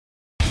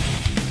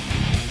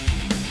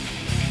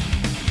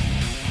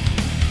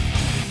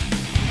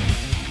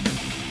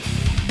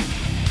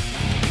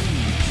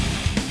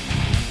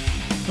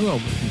Hello,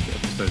 welcome to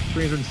episode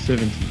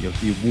 370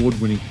 of the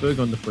award-winning Ferg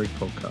on the Freak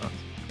podcast.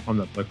 I'm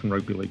that bloke from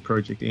Rugby League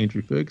Project,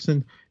 Andrew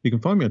Ferguson. You can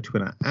find me on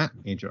Twitter at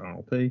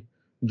AndrewRLP. And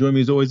join me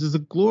as always is a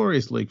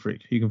glorious League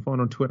Freak you can find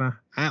on Twitter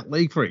at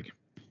League Freak.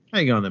 How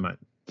you going there, mate?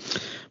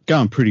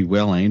 Going pretty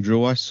well,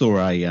 Andrew. I saw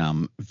a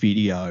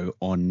video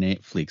on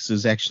Netflix.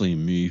 There's actually a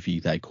movie,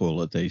 they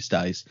call it these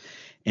days.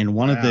 And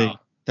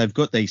they've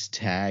got these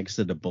tags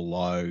that are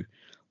below,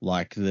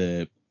 like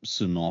the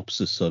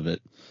synopsis of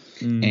it.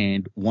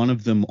 And one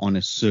of them on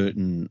a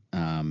certain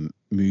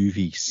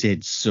movie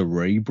said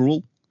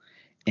cerebral.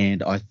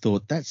 And I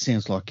thought, that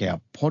sounds like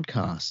our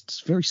podcast. It's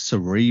very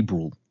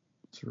cerebral.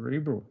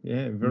 Cerebral,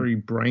 yeah, very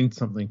brain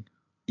something.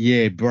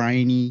 Yeah,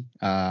 brainy,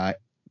 head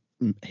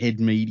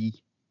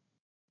meaty.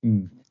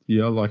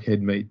 Yeah, I like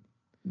head meat.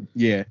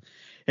 Yeah,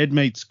 head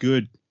meat's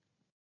good.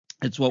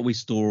 It's what we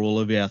store all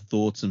of our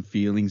thoughts and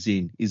feelings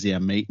in, is our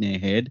meat in our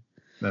head.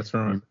 That's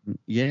right.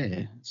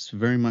 Yeah, it's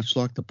very much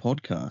like the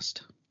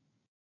podcast.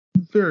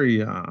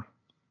 Very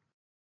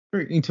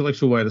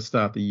intellectual way to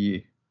start the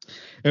year.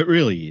 It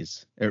really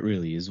is. It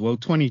really is. Well,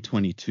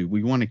 2022,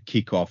 we want to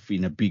kick off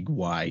in a big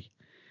way.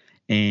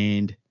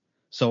 And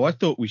so I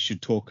thought we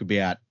should talk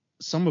about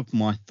some of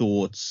my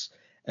thoughts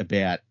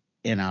about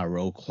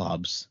NRL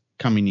clubs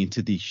coming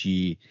into this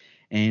year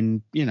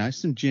and, you know,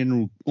 some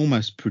general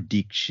almost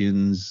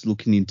predictions,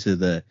 looking into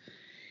the,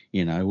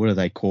 you know, what do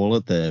they call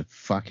it? The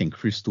fucking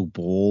crystal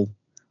ball.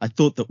 I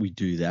thought that we'd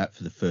do that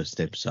for the first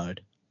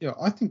episode. Yeah,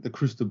 I think the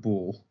crystal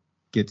ball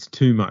gets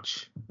too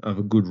much of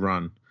a good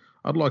run.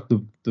 I'd like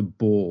the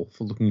ball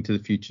for looking into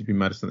the future to be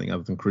made of something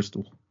other than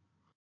crystal.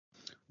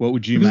 What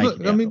would you make?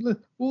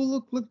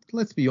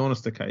 Let's be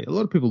honest, okay? A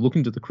lot of people look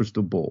into the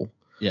crystal ball.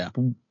 Yeah.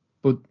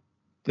 But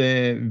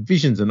their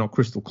visions are not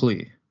crystal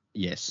clear.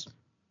 Yes.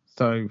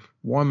 So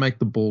why make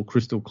the ball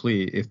crystal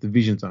clear if the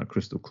visions aren't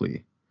crystal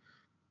clear?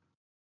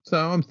 So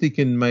I'm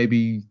thinking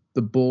maybe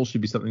the ball should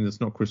be something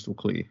that's not crystal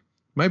clear.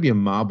 Maybe a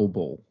marble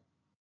ball.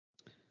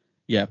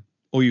 Yeah.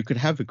 Or you could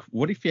have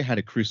what if you had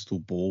a crystal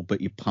ball, but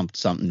you pumped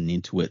something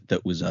into it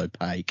that was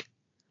opaque?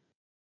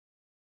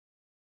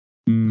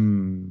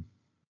 That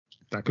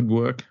could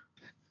work.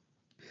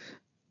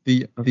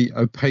 The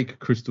opaque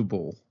crystal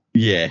ball.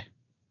 Yeah.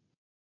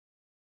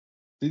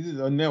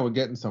 Now we're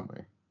getting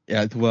somewhere.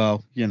 Yeah.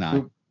 Well, you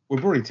know.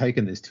 We've already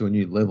taken this to a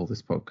new level,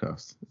 this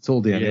podcast. It's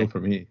all downhill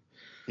from here.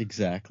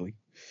 Exactly.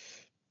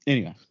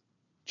 Anyway,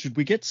 should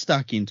we get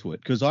stuck into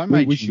it? Because I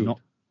made you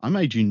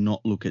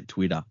not look at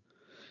Twitter.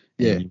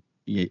 Yeah.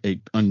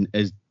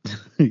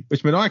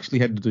 Which meant I actually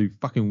had to do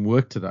fucking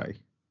work today.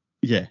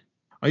 Yeah.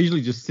 I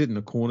usually just sit in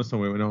a corner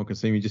somewhere where no one can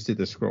see me, just sit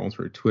there scrolling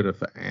through Twitter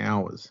for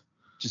hours.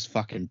 Just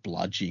fucking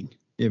bludging.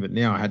 Yeah, but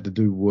now I had to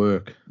do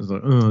work. I was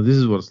like, oh, this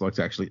is what it's like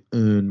to actually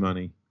earn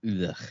money.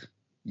 Ugh.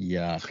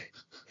 Yuck.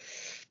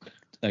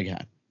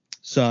 Okay.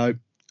 So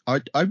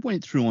I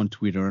went through on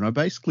Twitter and I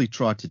basically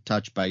tried to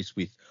touch base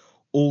with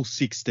all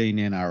 16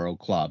 NRL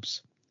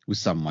clubs with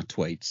some of my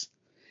tweets.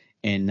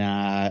 And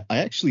I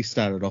actually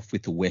started off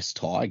with the West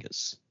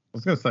Tigers. I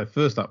was going to say,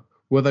 first up,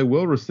 were they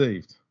well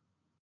received?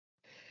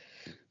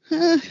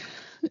 That's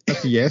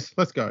a yes.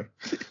 Let's go.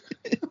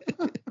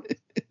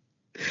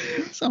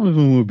 Some of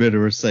them were better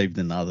received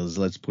than others,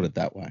 let's put it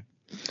that way.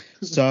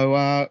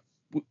 So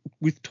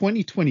with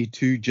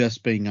 2022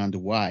 just being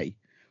underway,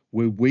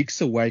 we're weeks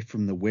away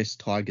from the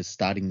West Tigers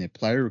starting their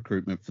player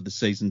recruitment for the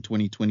season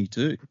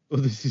 2022.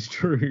 Well, this is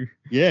true.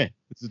 Yeah.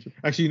 This is true.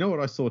 Actually, you know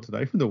what I saw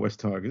today from the West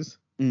Tigers?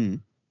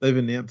 They've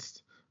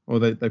announced, or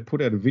they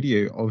put out a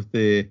video of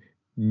their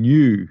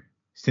new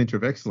Centre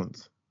of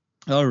Excellence.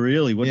 Oh,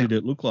 really? What did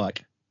it look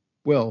like?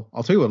 Well,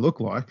 I'll tell you what it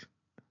looked like.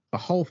 The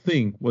whole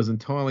thing was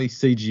entirely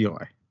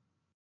CGI.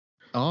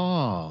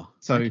 Oh.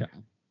 So okay.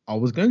 I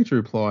was going to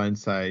reply and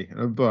say,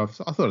 but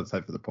I thought I'd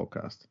say for the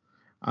podcast,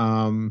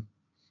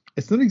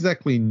 it's not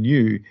exactly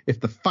new if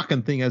the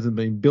fucking thing hasn't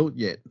been built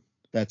yet.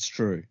 That's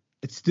true.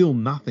 It's still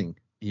nothing.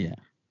 Yeah.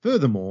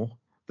 Furthermore,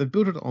 they've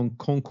built it on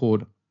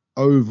Concord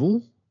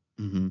Oval.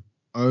 Mm-hmm.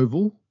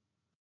 Oval.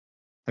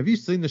 Have you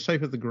seen the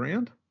shape of the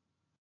ground?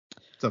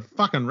 It's a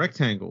fucking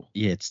rectangle.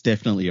 Yeah, it's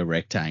definitely a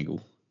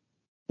rectangle.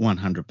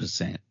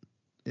 100%.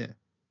 Yeah.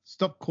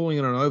 Stop calling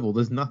it an oval.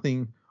 There's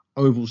nothing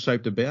oval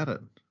shaped about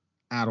it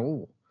at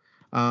all.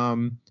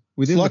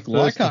 It's like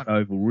Leichhardt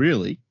Oval,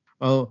 really.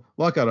 Well,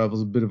 Leichhardt Oval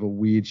is a bit of a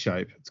weird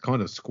shape. It's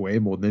kind of square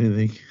more than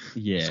anything.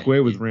 Yeah.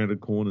 Square with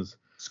rounded corners.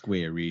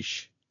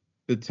 Square-ish.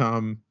 But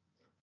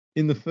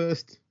in the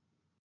first,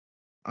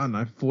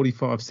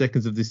 45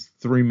 seconds of this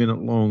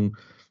 3-minute long,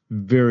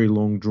 very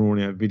long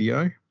drawn-out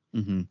video,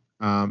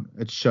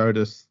 it showed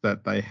us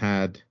that they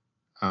had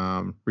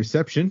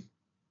reception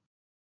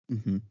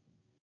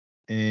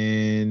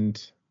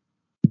and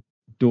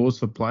doors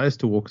for players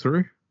to walk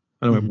through.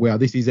 And I went, wow,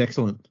 this is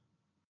excellent.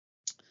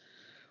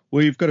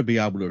 Well, you've got to be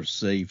able to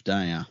receive,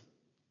 don't you?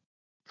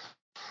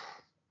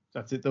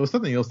 That's it. There was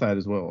something else they had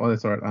as well. Oh,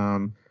 that's all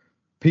right.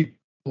 People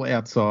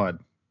outside.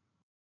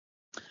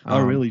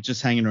 Really?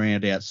 Just hanging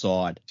around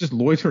outside? Just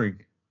loitering.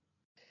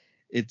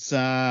 It's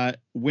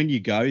when you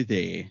go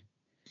there,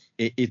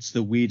 it's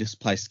the weirdest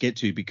place to get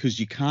to because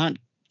you can't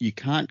you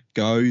can't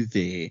go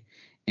there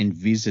and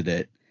visit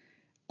it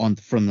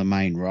from the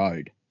main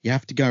road. You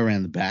have to go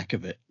around the back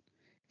of it,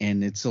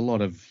 and it's a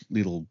lot of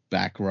little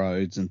back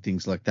roads and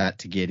things like that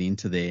to get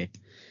into there.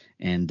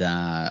 And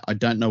I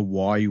don't know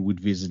why you would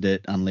visit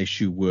it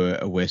unless you were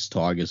a West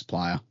Tigers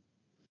player.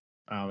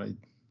 I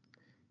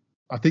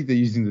think they're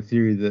using the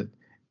theory that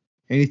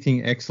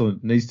anything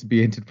excellent needs to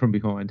be entered from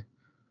behind.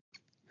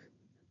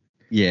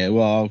 Yeah,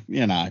 well,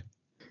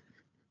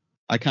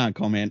 I can't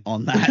comment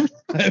on that.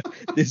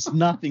 There's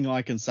nothing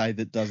I can say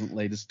that doesn't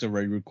lead us to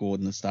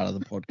re-recording the start of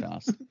the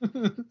podcast.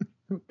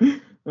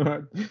 All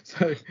right.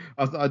 So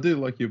I do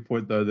like your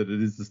point, though, that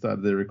it is the start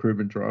of their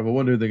recruitment drive. I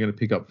wonder who they're going to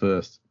pick up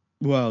first.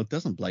 Well,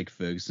 doesn't Blake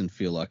Ferguson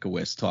feel like a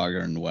West Tiger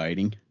in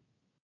waiting?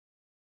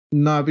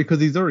 No, because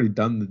he's already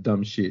done the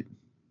dumb shit.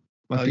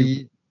 Like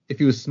if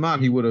he was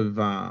smart, he would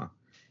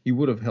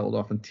have held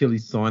off until he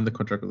signed the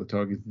contract with the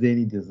Tigers. Then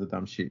he does the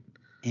dumb shit.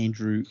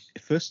 Andrew,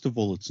 first of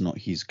all, it's not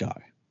his go.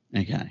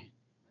 Okay.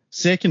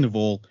 Second of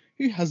all,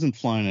 who hasn't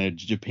flown out of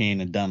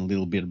Japan and done a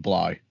little bit of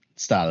blow,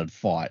 started a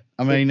fight?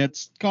 I mean,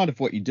 it's kind of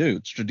what you do.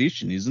 It's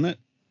tradition, isn't it?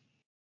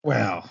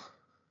 Well,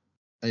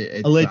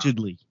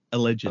 allegedly, by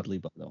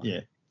the way.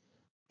 Yeah.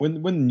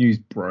 When the news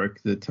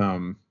broke that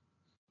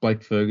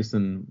Blake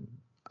Ferguson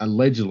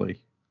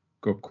allegedly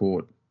got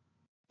caught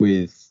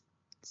with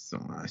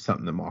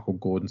something that Michael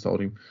Gordon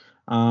sold him,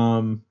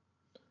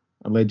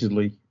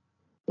 allegedly,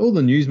 all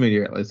the news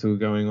media outlets were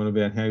going on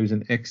about how he was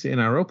an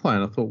ex-NRL player,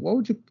 and I thought, why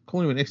would you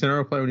call him an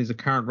ex-NRL player when he's a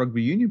current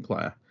rugby union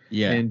player?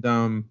 Yeah. And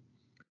I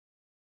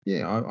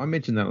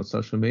mentioned that on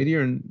social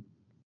media, and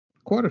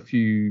quite a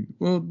few.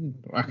 Well,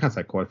 I can't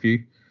say quite a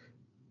few.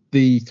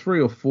 The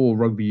 3 or 4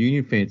 rugby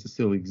union fans that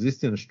still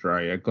exist in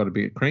Australia got a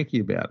bit cranky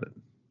about it.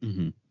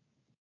 Mm-hmm.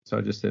 So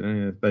I just said,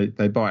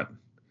 they bite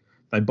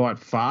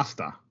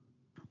faster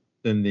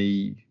than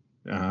the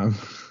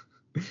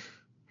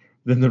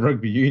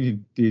rugby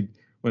union did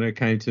when it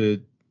came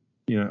to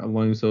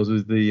aligning themselves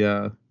with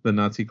the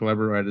Nazi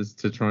collaborators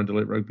to try and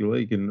delete rugby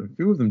league, and a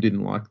few of them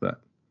didn't like that.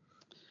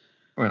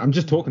 I mean, I'm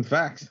just talking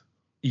facts.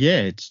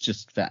 Yeah, it's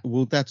just fact.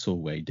 Well, that's all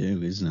we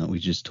do, isn't it? We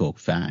just talk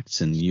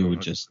facts, and you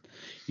were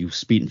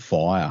spitting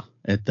fire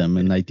at them,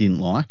 and they didn't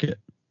like it.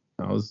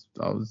 I'll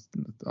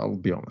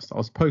be honest, I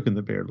was poking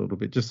the bear a little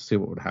bit just to see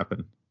what would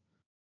happen.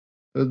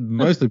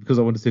 Mostly because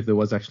I wanted to see if there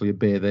was actually a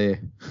bear there.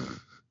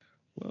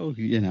 Well,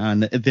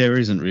 and there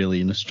isn't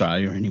really in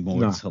Australia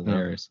anymore. It's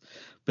hilarious.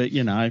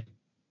 No.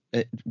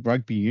 But,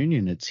 rugby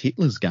union, it's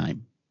Hitler's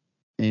game.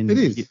 And it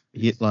is.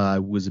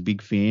 Hitler was a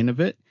big fan of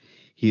it.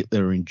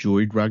 Hitler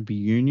enjoyed rugby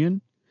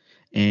union.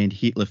 And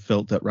Hitler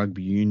felt that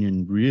rugby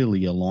union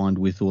really aligned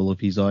with all of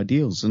his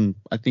ideals. And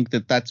I think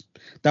that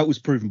was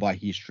proven by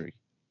history.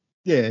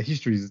 Yeah,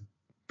 history's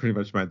pretty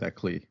much made that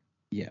clear.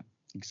 Yeah,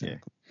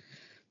 exactly. Yeah.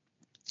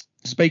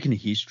 Speaking of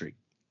history,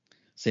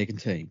 second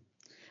team.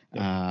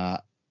 Yeah.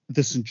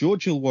 The St.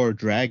 George Illawarra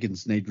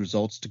Dragons need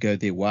results to go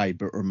their way,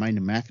 but remain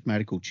a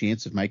mathematical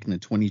chance of making the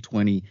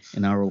 2020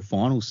 NRL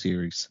Final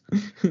Series.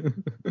 I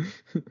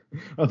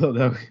thought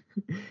that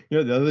the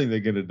other thing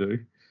they're going to do.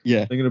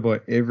 Yeah. They're going to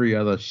buy every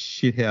other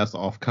shithouse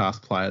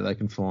off-cast player they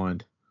can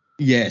find.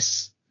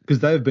 Yes. Because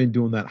they've been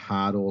doing that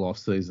hard all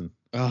off-season.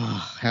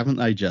 Oh, haven't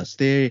they just?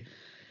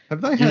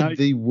 Have they had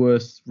the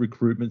worst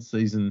recruitment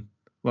season,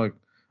 like,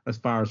 as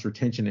far as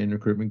retention and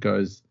recruitment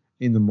goes,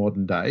 in the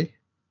modern day?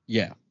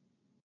 Yeah.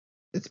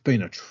 It's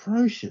been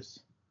atrocious.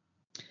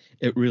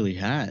 It really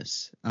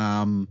has.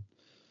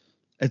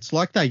 It's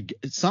like they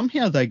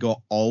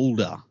got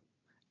older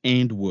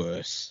and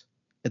worse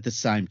at the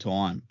same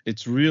time.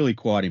 It's really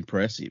quite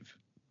impressive.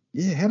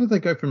 Yeah, how did they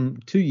go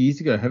from 2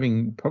 years ago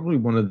having probably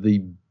one of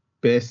the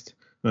best,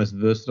 most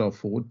versatile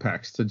forward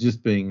packs to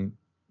just being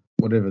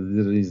whatever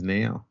that it is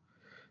now?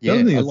 The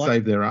other thing that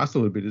saved their ass a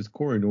little bit is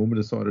Corey Norman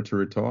decided to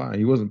retire.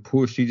 He wasn't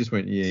pushed. He just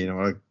went,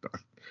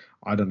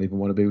 I don't even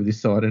want to be with this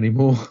side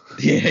anymore.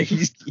 Yeah,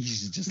 he's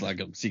just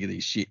like, I'm sick of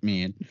this shit,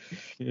 man.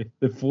 Yeah,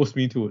 they forced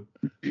me into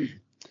it.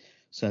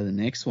 So the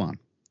next one.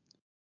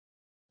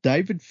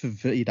 David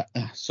Fafita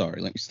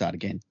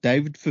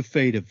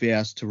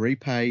vows to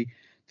repay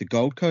the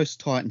Gold Coast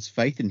Titans'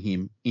 faith in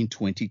him in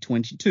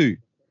 2022.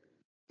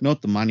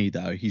 Not the money,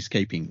 though. He's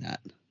keeping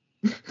that.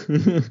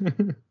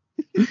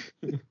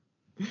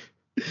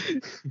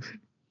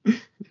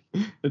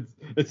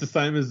 It's the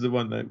same as the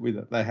one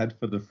that they had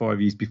for the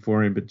 5 years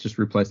before him, but just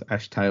replaced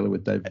Ash Taylor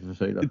with David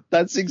Fafita.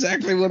 That's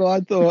exactly what I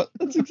thought.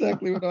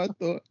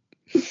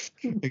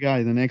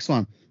 Okay, the next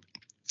one.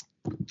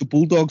 The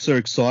Bulldogs are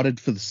excited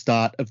for the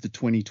start of the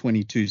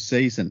 2022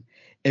 season.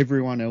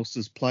 Everyone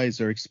else's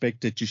players are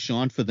expected to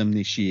shine for them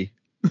this year.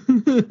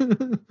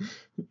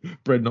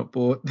 Bread not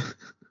bought.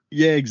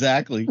 Yeah,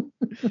 exactly.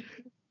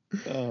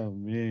 Oh,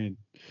 man.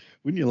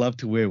 Wouldn't you love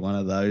to wear one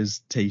of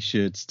those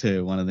T-shirts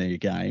to one of their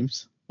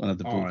games? One of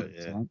the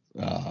Bulldogs ones?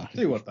 Tell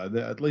you what, though,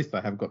 at least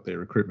they have got their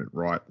recruitment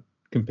right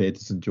compared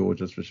to St.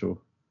 George's for sure.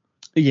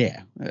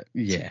 Yeah,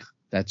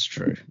 that's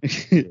true.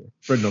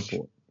 Bread not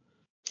bought.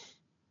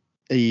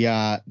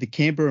 The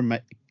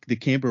the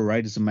Canberra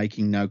Raiders are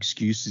making no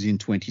excuses in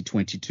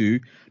 2022,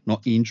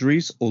 not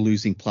injuries or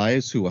losing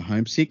players who are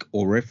homesick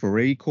or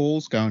referee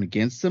calls going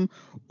against them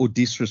or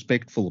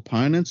disrespectful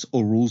opponents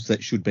or rules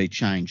that should be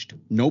changed.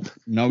 Nope,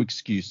 no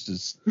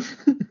excuses.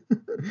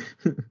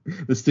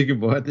 They're sticking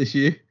by it this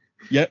year.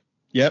 Yep.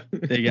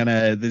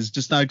 There's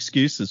just no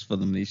excuses for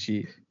them this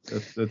year.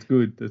 That's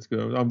good. That's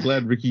good. I'm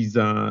glad Ricky's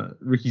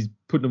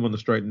putting them on the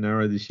straight and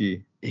narrow this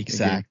year.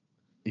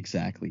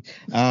 Exactly.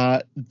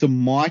 The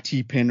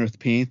mighty Penrith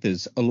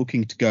Panthers are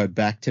looking to go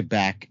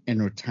back-to-back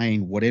and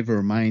retain whatever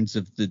remains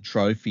of the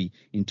trophy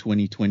in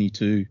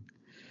 2022.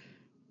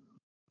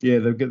 Yeah,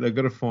 they've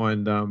got to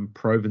find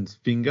Proven's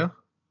finger.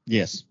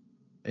 Yes.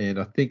 And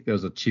I think there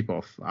was a chip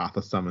off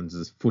Arthur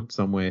Summons' foot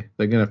somewhere.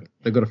 They've got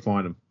to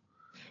find him.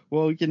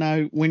 Well,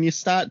 when you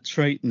start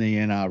treating the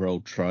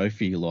NRL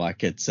trophy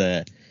like it's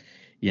an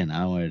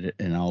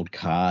old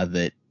car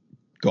that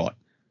got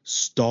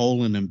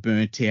stolen and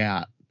burnt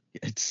out,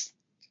 it's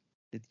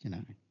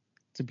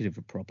a bit of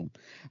a problem.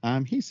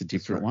 Here's a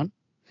different one.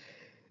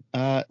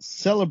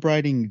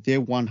 Celebrating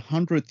their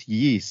 100th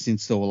year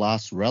since they were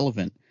last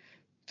relevant,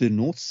 the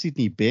North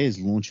Sydney Bears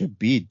launch a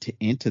bid to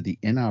enter the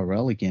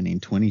NRL again in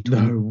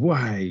 2020. No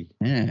way.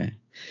 Yeah.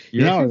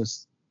 I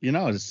was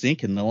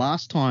thinking the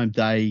last time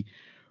they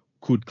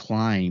could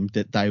claim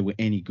that they were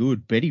any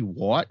good, Betty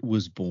White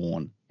was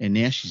born, and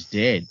now she's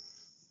dead.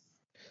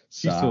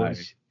 She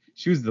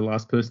was the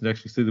last person to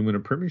actually see them win a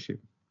premiership.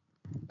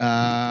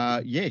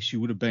 She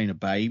would have been a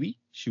baby.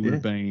 She would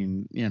have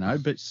been,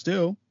 but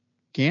still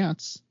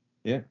counts.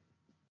 Yeah.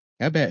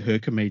 How about her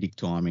comedic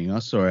timing? I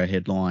saw a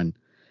headline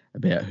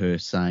about her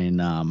saying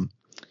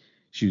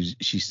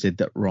she said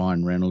that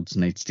Ryan Reynolds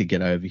needs to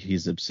get over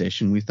his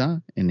obsession with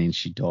her, and then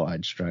she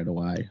died straight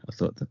away. I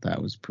thought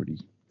that was pretty.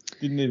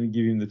 Didn't even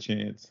give him the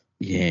chance.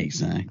 Yeah,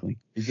 exactly.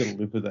 He's got to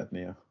live with that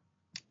now.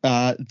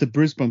 The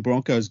Brisbane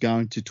Broncos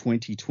going to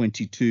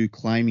 2022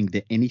 claiming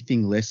that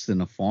anything less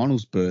than a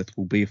finals berth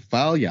will be a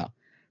failure,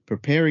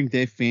 preparing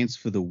their fans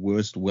for the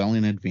worst well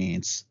in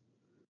advance.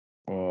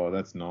 Oh,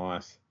 that's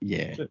nice.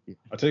 Yeah.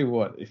 I tell you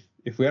what,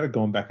 if we had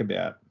gone back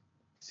about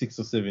 6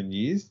 or 7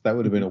 years, that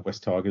would have been a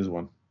West Tigers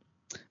one.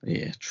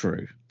 Yeah,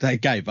 true. They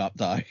gave up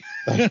though.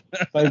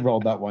 They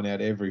rolled that one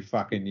out every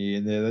fucking year,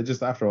 and they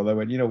just after all they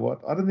went, you know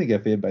what? I don't think our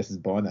fan base is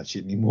buying that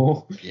shit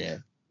anymore. Yeah.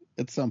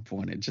 At some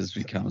point, it just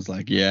becomes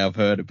like, yeah, I've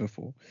heard it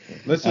before.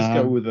 Let's just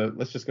go with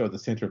the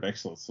centre of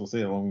excellence. We'll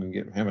see how long we can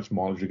get, how much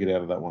mileage we get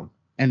out of that one.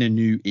 And a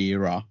new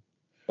era.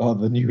 Oh,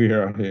 the new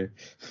era here.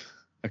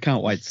 I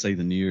can't wait to see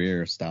the new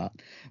era start.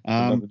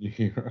 The new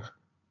era.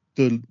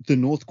 The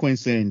North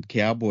Queensland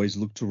Cowboys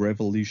look to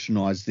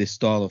revolutionise their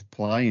style of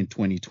play in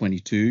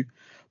 2022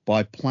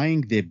 by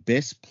playing their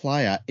best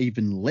player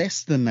even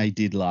less than they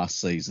did last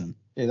season.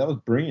 Yeah, that was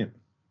brilliant.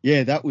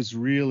 Yeah, that was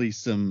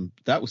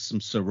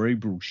some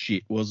cerebral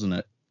shit, wasn't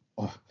it?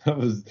 Oh, that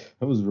was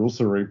real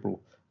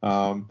cerebral.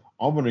 I'm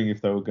wondering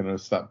if they were going to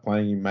start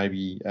playing him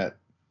maybe at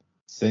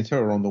centre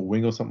or on the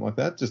wing or something like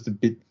that, just a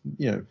bit,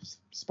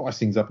 spice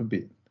things up a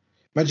bit.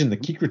 Imagine the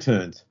kick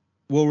returns.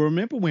 Well,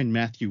 remember when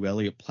Matthew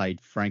Elliott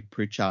played Frank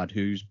Pritchard,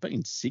 who's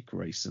been sick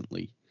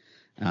recently?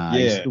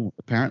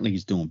 Apparently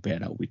he's doing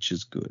better, which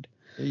is good.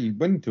 Yeah, he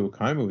went into a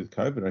coma with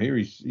COVID. I hear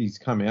he's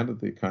come out of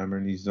the coma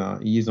and he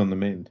is on the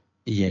mend.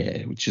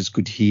 Yeah, which is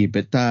good to hear.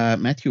 But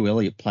Matthew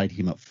Elliott played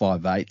him at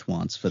 5'8"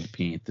 once for the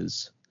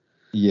Panthers.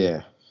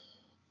 Yeah.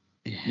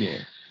 Yeah.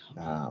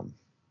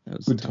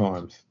 Good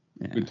times.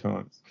 Yeah. Good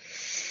times.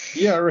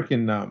 Yeah, I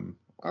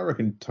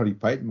reckon Toddy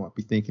Payton might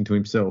be thinking to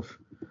himself,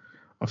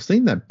 I've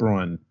seen that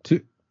Brian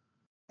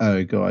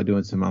guy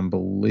doing some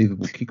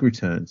unbelievable kick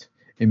returns.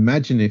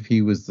 Imagine if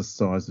he was the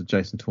size of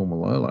Jason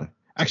Taumalolo.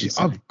 Actually,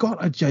 I've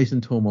got a Jason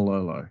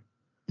Taumalolo.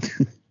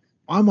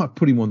 I might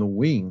put him on the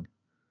wing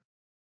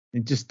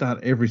and just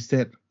start every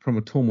set from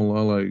a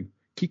Taumalolo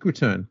kick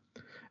return.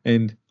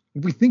 And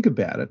if we think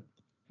about it,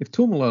 if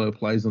Taumalolo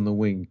plays on the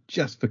wing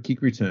just for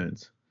kick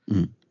returns,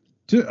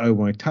 Tu'o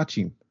won't touch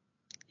him.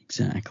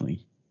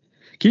 Exactly.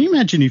 Can you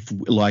imagine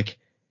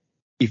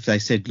if they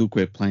said, look,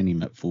 we're playing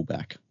him at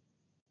fullback,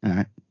 all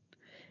right?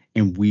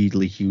 And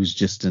weirdly, he was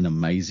just an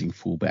amazing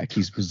fullback.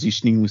 His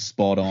positioning was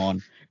spot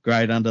on,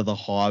 great under the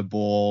high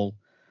ball.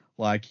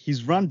 Like,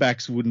 his run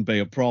backs wouldn't be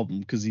a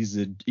problem because he's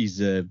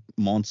a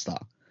monster.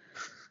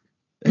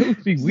 It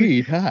would be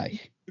weird,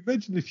 hey?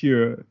 Imagine if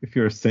you're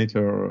a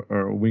centre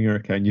or a winger,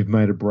 okay, and you've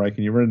made a break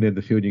and you're running down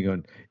the field and you're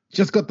going,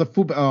 just got the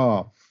fullback.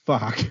 Oh,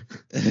 fuck.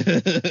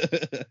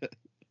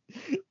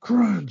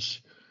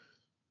 Crunch.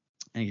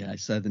 Okay,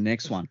 so the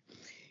next one.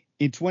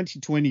 In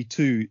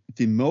 2022,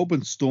 the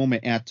Melbourne Storm are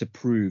out to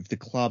prove the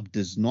club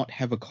does not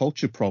have a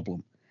culture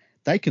problem.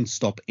 They can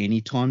stop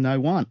any time they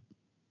want.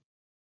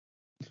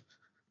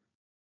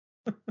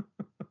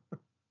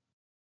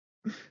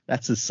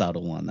 That's a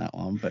subtle one, that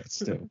one, but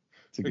still.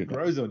 It's a good It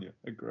grows on you.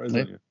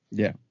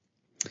 Yeah.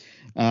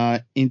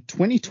 In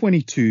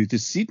 2022, the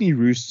Sydney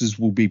Roosters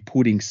will be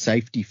putting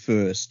safety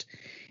first,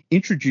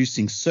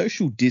 introducing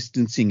social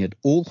distancing at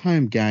all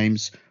home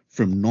games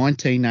from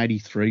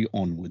 1983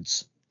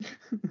 onwards.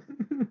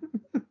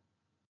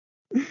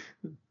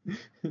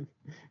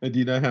 And do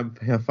you know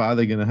how far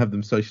they're going to have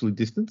them socially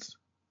distanced?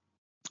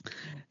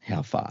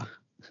 How far?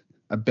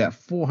 About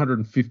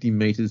 450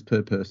 meters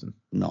per person.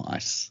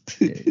 Nice.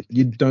 Yeah,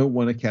 you don't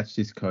want to catch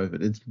this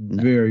COVID. It's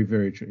No. very,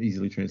 very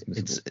easily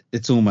transmissible.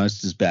 It's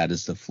almost as bad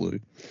as the flu.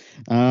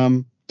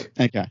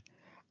 Okay.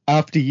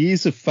 After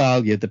years of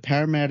failure, the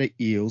Parramatta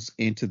Eels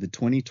enter the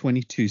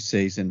 2022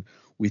 season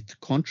with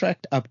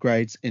contract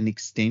upgrades and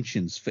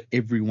extensions for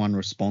everyone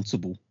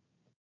responsible.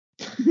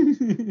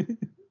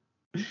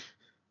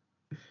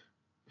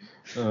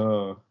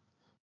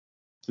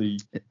 See,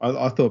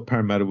 I thought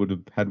Parramatta would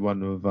have had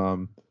one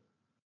of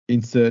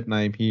insert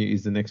name here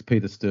is the next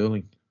Peter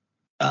Sterling.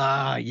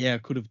 Yeah, I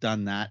could have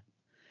done that.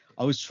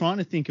 I was trying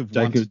to think of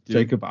one to do.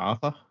 Jacob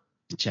Arthur.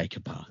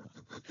 Jacob Arthur.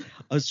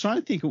 I was trying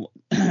to think of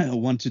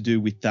one to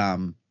do with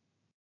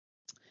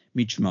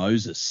Mitch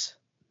Moses,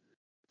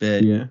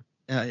 but yeah,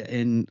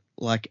 and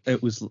like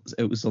it was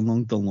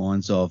along the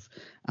lines of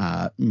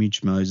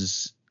Mitch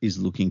Moses is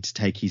looking to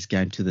take his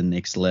game to the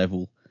next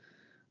level,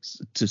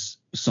 to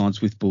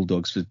signs with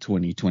Bulldogs for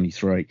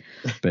 2023,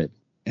 but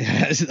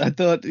I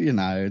thought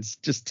it's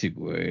just too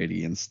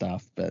wordy and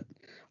stuff, but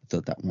I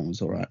thought that one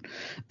was all right.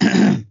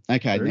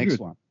 Okay, very next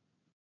good. one.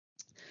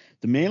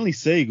 The Manly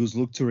Seagulls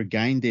look to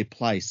regain their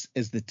place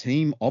as the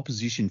team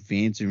opposition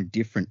fans are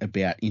indifferent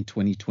about in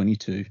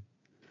 2022.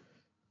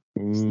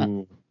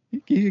 Ooh,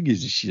 Who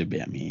gives a shit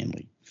about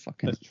Manly?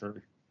 that's true.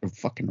 They're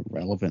fucking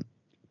irrelevant.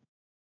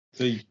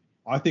 See,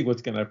 I think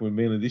what's going to happen with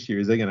Manly this year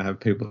is they're going to have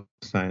people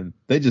saying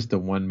they're just a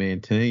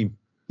one-man team.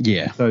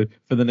 Yeah. So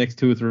for the next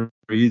 2 or 3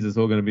 years, it's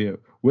all going to be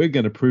we're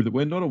going to prove that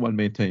we're not a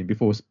one-man team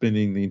before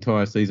spending the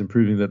entire season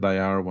proving that they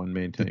are a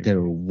one-man team. They're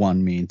a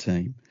one-man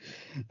team.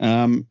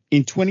 In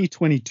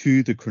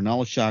 2022, the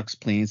Cronulla Sharks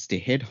plans to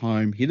head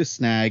home, hit a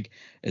snag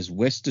as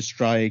West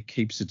Australia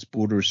keeps its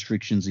border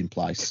restrictions in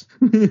place.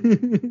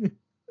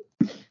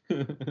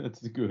 That's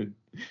good.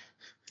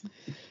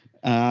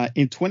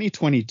 In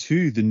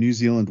 2022, the New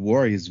Zealand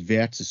Warriors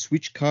vow to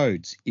switch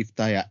codes if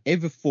they are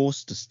ever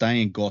forced to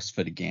stay in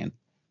Gosford again.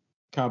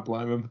 Can't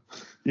blame them.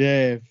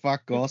 Yeah,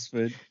 fuck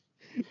Gosford.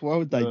 Why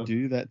would they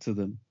do that to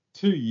them?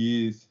 2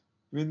 years.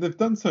 I mean, they've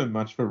done so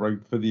much for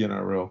the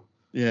NRL.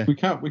 Yeah, we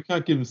can't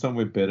give them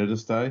somewhere better to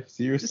stay.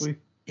 Seriously,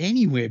 just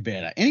anywhere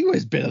better.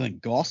 Anywhere's better than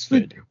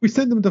Gosford. We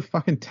send them to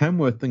fucking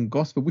Tamworth and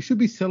Gosford. We should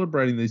be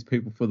celebrating these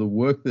people for the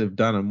work they've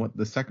done and what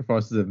the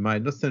sacrifices they've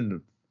made. Not send them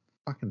to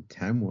fucking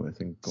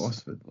Tamworth and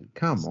Gosford.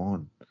 Come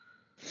on.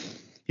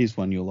 Here's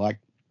one you'll like.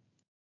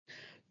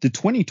 The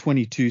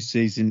 2022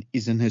 season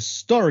is an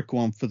historic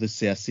one for the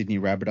South Sydney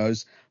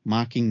Rabbitohs,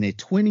 marking their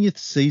 20th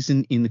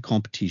season in the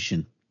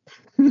competition.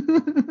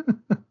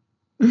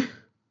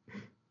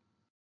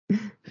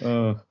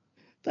 That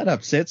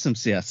upset some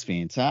South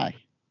fans, hey?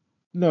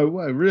 No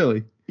way,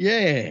 really?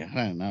 Yeah,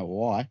 I don't know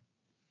why.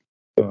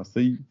 Oh,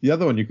 see, the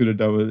other one you could have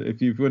done was, if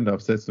you wouldn't have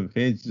upset some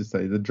fans, just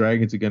say the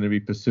Dragons are going to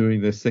be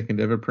pursuing their second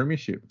ever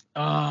premiership.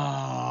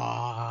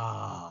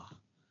 That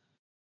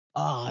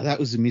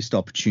was a missed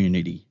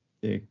opportunity.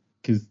 Yeah,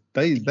 because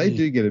they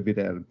do get a bit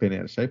bent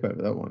out of shape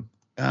over that one.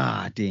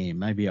 Damn.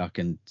 Maybe I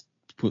can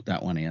put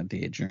that one out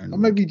there during. Or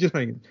maybe just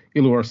make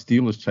Illawarra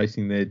Steelers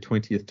chasing their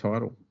 20th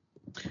title.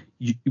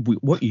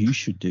 What you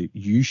should do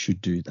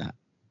that.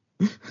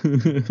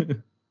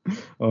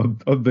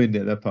 I've been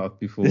down that path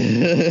before.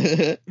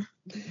 I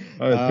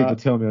had people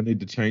tell me I need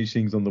to change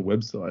things on the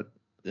website.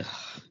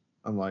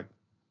 I'm like,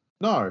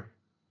 no.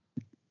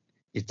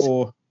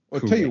 Or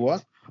tell you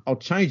what, I'll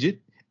change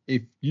it.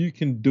 If you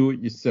can do it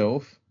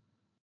yourself,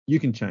 you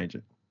can change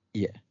it.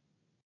 Yeah.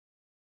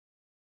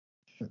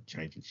 Not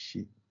changing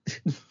shit.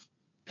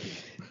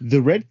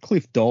 The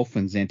Redcliffe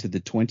Dolphins entered the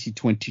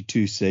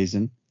 2022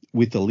 season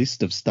with a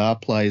list of star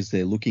players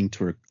they're looking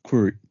to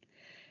recruit.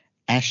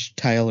 Ash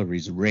Taylor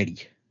is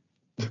ready.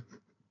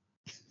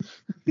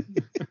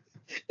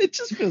 It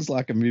just feels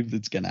like a move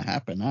that's going to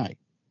happen, eh?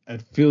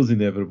 It feels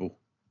inevitable.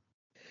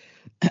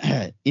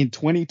 In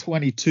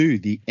 2022,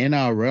 the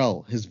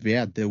NRL has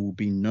vowed there will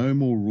be no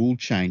more rule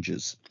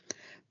changes.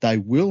 They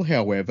will,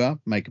 however,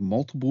 make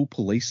multiple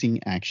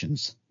policing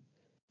actions.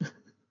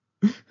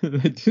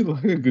 They do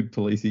like a good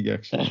policing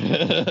action.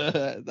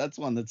 That's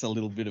one that's a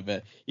little bit of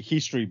a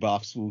history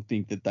buffs will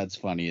think that that's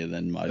funnier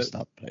than most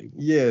other people.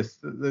 Yes,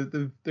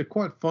 they're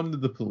quite fond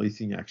of the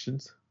policing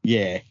actions.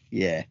 Yeah.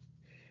 They've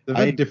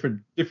had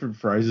different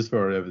phrases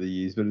for it over the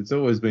years, but it's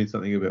always been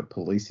something about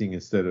policing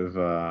instead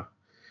of.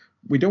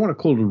 We don't want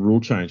to call it a rule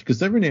change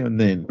because every now and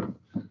then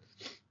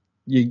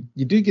you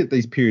do get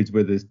these periods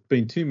where there's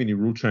been too many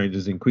rule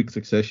changes in quick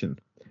succession,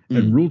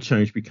 and rule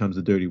change becomes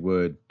a dirty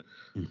word.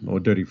 Mm-hmm. Or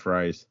dirty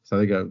phrase. So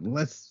they go,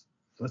 let's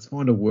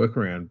find a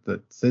workaround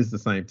that says the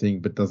same thing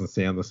but doesn't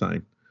sound the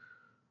same.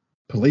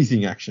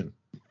 Policing action.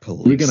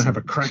 We're going to have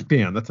a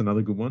crackdown. That's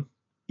another good one.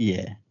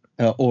 Yeah.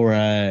 Or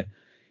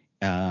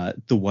the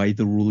way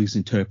the rule is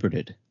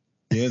interpreted.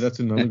 Yeah, that's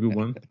another good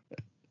one.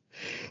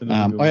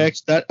 I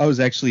was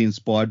actually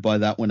inspired by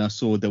that when I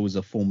saw there was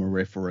a former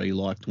referee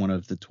liked one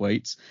of the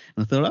tweets,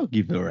 and I thought I'll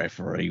give the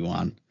referee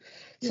one.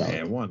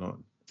 Yeah, why not?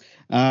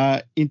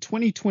 In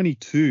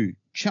 2022,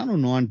 Channel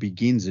 9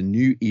 begins a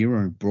new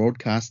era in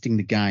broadcasting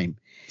the game.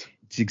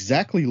 It's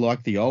exactly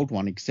like the old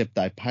one, except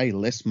they pay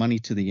less money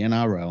to the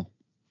NRL.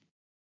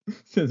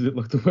 Sounds a bit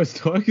like the West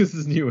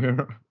Tigers' new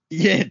era.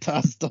 Yeah, it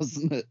does,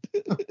 doesn't it?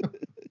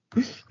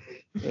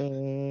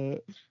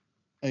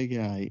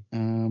 Okay.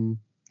 And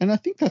I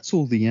think that's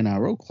all the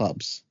NRL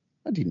clubs.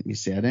 I didn't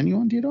miss out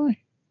anyone, did I?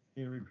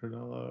 Henry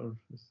Cronulla.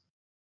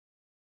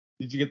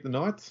 Did you get the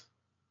Knights?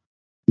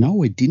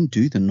 No, I didn't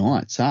do the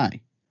Knights,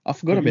 hey? I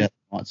forgot Have you- about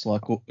the Knights.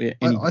 Like,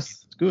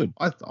 it's good.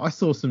 I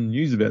saw some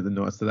news about the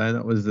Knights today, and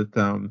that was that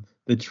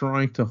they're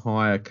trying to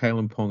hire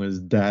Kalen Ponga's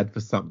dad for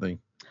something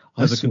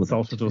as a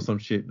consultant or some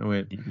shit. And I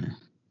went,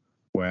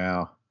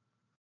 wow.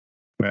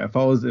 If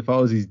I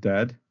was his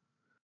dad,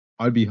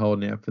 I'd be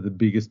holding out for the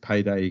biggest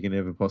payday you can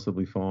ever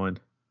possibly find.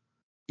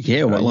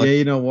 Yeah, well,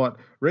 you know what?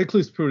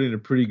 Redcliffe's put in a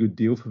pretty good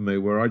deal for me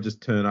where I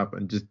just turn up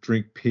and just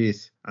drink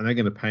piss, and they're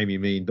going to pay me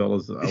 $1 million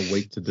a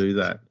week to do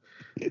that.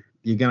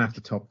 You're going to have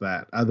to top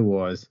that.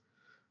 Otherwise,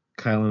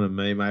 Kalen and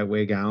me, mate,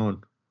 we're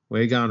going.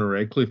 We're going to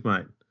Redcliffe,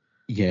 mate.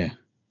 Yeah.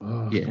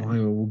 Oh, yeah.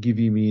 Fine. Well, we'll give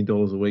you $1 million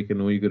a week,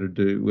 and all you got to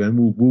do,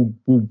 and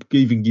we'll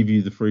even give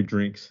you the free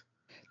drinks.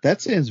 That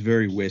sounds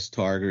very West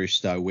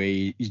Tigerish, though, where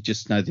you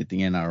just know that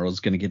the NRL is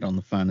going to get on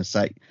the phone and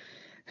say,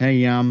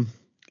 hey,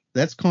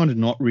 that's kind of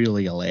not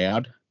really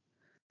allowed.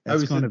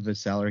 That's kind of a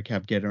salary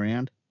cap get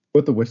around.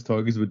 What the West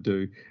Tigers would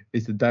do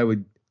is that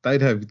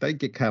they'd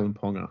get Kalen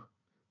Ponga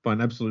by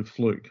an absolute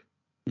fluke.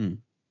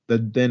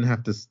 They'd then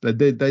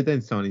they'd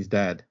then sign his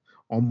dad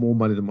on more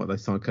money than what they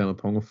signed Kalen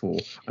Ponga for,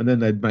 and then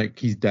they'd make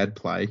his dad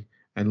play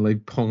and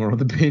leave Ponga on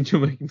the bench or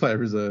make him play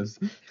reserves.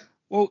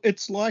 Well,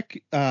 it's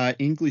like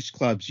English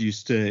clubs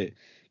used to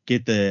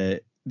get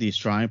the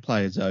Australian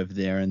players over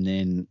there and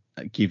then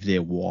give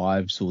their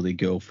wives or their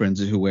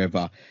girlfriends or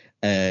whoever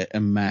a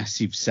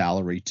massive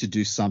salary to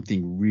do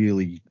something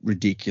really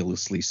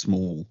ridiculously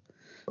small.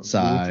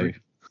 Laundry.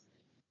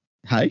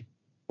 Hey?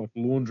 Like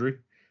laundry.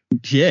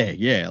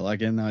 Yeah.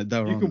 Like, and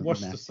they were you can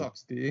wash the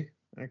socks, dear.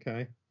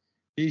 Okay.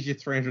 Here's your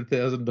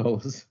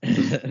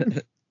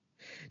 $300,000.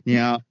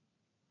 Now,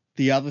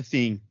 the other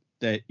thing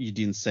that you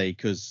didn't see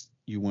because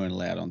you weren't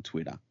allowed on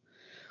Twitter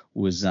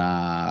was when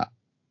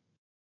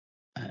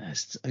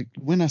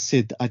I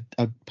said I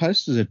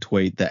posted a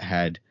tweet that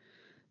had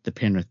the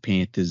Penrith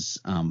Panthers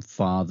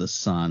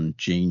father-son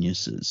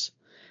geniuses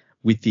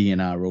with the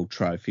NRL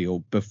trophy, or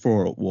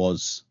before it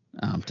was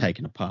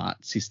taken apart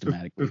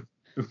systematically.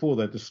 Before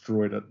they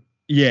destroyed it.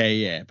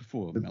 Yeah.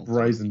 Before the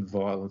brazen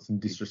violence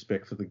and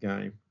disrespect for the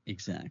game.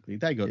 Exactly.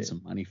 They got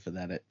some money for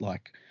that at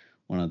like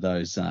one of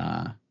those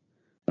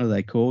what are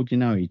they called? You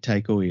know, you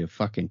take all your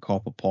fucking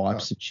copper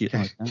pipes and shit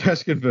like that.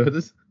 Cash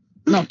converters.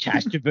 Not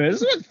cash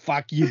converters. What the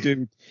fuck you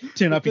do?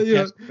 Turn up your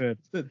cash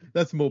converters.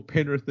 That's more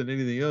Penrith than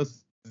anything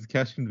else. Is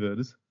cash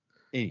converters.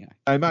 Anyway.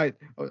 Hey mate,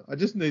 I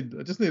just need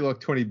like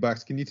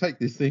 $20. Can you take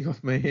this thing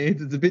off my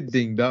hands? It's a bit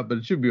dinged up, but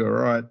it should be all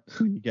right.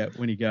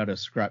 When you go to a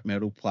scrap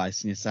metal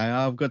place and you say,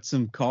 "Oh, I've got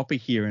some copper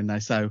here," and they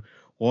say,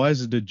 "Why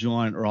is it a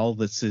giant roll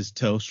that says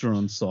Telstra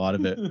on the side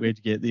of it? Where'd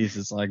you get this?"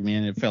 It's like,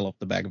 man, it fell off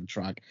the back of a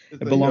truck. It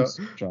belongs.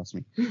 Trust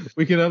me.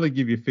 We can only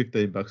give you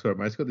 $15 for it,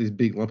 mate. It's got this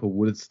big lump of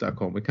wood it's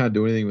stuck on. We can't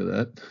do anything with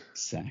that.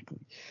 Exactly.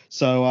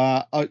 So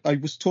I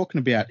was talking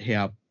about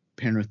how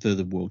Penrith are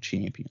the world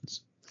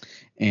champions.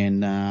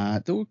 And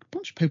there were a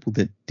bunch of people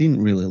that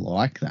didn't really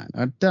like that.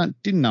 I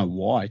didn't know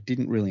why,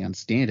 didn't really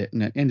understand it.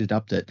 And it ended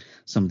up that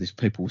some of these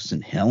people were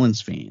St.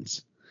 Helens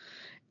fans.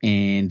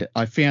 And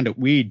I found it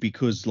weird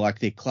because, like,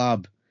 their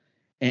club,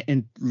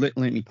 and let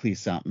me clear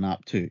something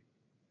up too.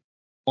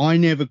 I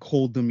never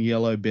called them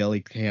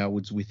yellow-bellied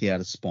cowards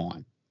without a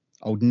spine.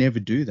 I would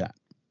never do that,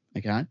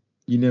 okay?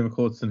 You never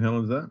called St.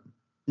 Helens that?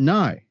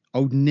 No, I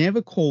would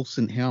never call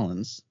St.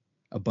 Helens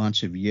a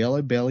bunch of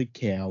yellow-bellied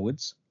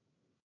cowards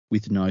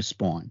with no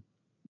spine,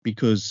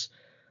 because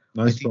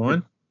no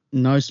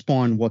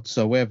spine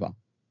whatsoever.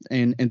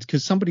 And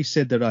because somebody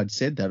said that I'd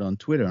said that on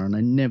Twitter, and I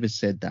never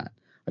said that.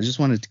 I just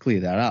wanted to clear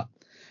that up.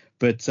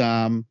 But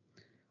I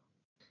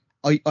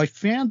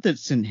found that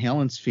St.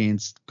 Helens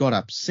fans got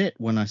upset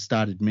when I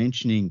started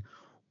mentioning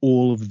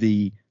all of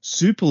the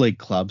Super League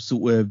clubs that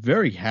were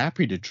very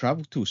happy to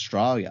travel to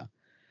Australia.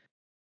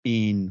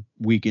 In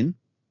Wigan,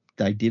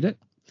 they did it.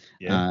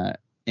 Yeah.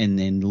 And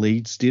then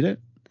Leeds did it.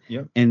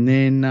 Yep. And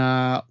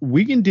then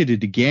Wigan did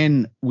it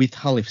again with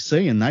Hull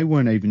FC, and they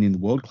weren't even in the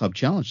World Club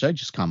Challenge. They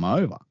just come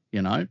over,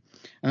 you know. And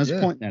I was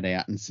pointing that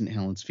out, and St.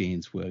 Helens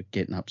fans were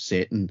getting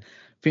upset, and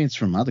fans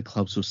from other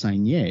clubs were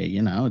saying, yeah,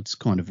 you know, it's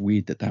kind of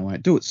weird that they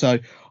won't do it. So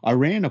I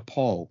ran a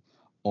poll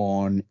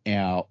on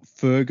our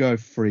Fergo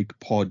Freak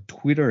Pod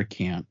Twitter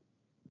account,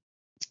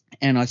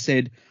 and I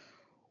said,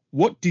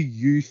 what do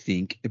you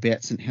think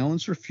about St.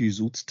 Helens'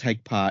 refusal to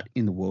take part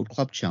in the World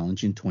Club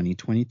Challenge in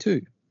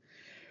 2022?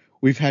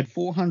 We've had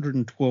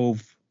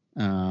 412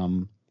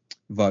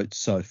 votes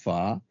so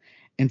far,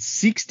 and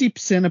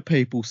 60% of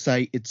people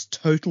say it's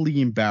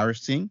totally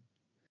embarrassing,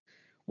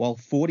 while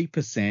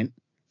 40%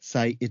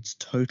 say it's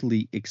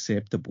totally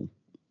acceptable.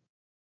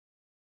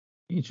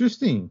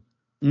 Interesting.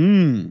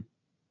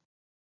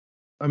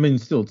 I mean,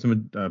 still, it's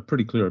a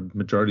pretty clear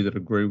majority that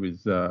agree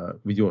with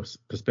your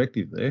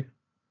perspective there,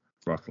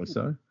 rightfully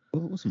so.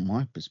 Well, it wasn't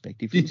my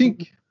perspective. Do you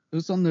think? It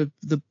was on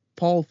the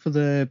poll for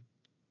the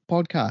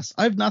podcast?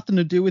 I have nothing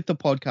to do with the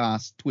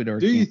podcast Twitter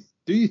account.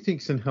 Do you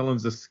think St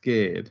Helens are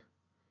scared?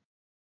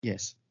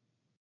 Yes.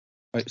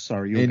 Oh,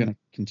 sorry, you're going to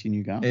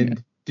continue going.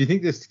 And do you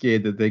think they're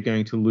scared that they're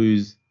going to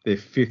lose their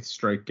 5th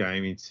straight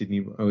game in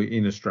Sydney or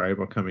in Australia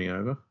by coming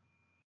over?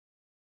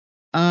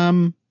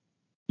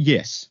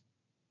 Yes.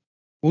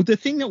 Well, the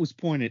thing that was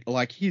pointed,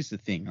 like, here's the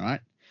thing,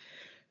 right?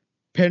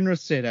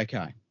 Penrith said,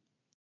 okay,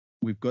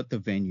 we've got the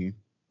venue,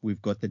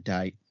 we've got the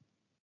date,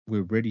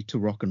 we're ready to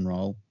rock and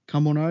roll.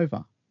 Come on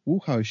over. We'll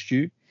host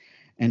you.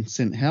 And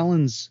St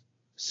Helens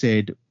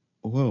said,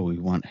 well, we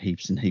want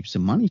heaps and heaps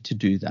of money to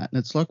do that. And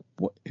it's like,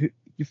 what?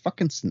 You're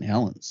fucking St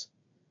Helens.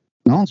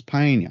 No one's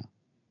paying you.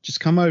 Just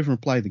come over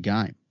and play the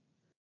game.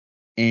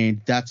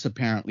 And that's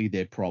apparently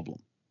their problem.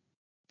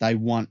 They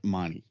want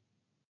money.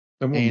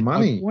 They want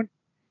money.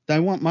 They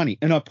want money.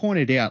 And I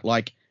pointed out,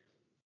 like,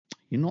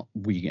 you're not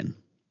Wigan.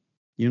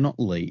 You're not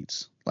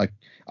Leeds.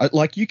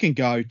 Like you can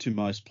go to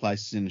most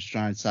places in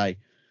Australia and say,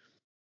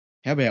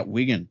 how about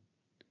Wigan?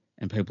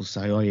 And people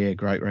say, oh, yeah,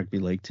 great rugby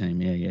league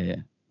team. Yeah.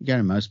 You go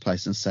to most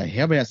places and say,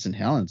 how about St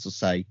Helens? They'll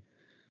say,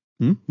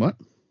 what?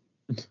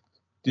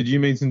 Did you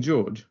mean St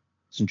George?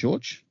 St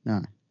George?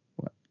 No.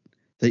 What?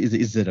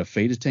 Is it a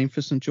feeder team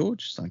for St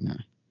George? It's like, no.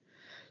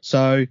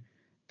 So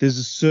there's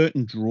a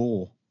certain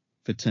draw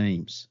for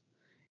teams.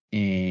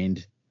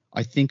 And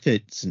I think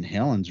that St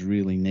Helens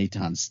really need to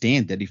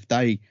understand that if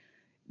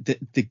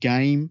the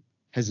game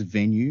has a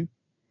venue,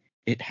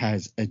 it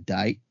has a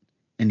date,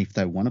 and if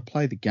they want to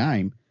play the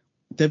game,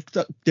 they've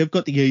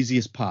got the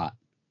easiest part.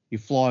 You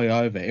fly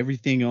over,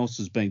 everything else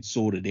has been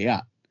sorted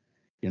out.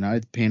 You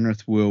know,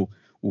 Penrith will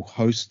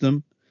host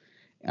them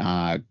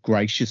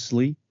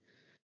graciously,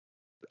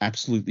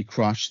 absolutely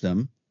crush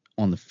them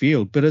on the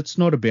field. But it's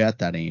not about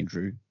that,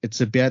 Andrew.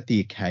 It's about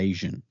the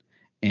occasion.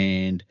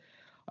 And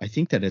I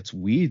think that it's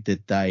weird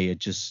that they are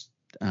just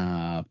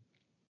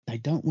they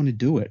don't want to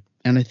do it.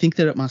 And I think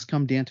that it must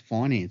come down to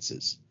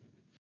finances.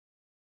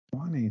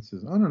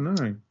 Finances? I don't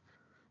know.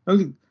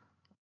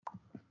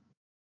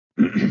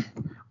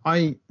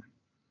 I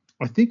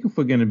think if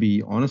we're going to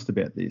be honest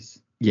about this,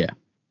 yeah,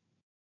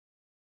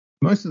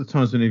 most of the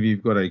times whenever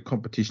you've got a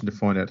competition to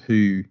find out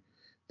who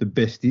the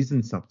best is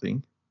in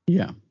something,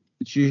 yeah,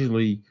 it's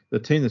usually the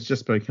team that's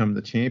just become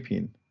the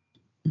champion,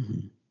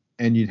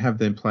 and you'd have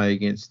them play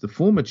against the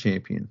former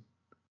champion,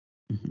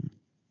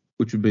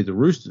 which would be the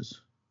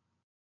Roosters.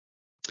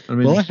 I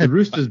mean, the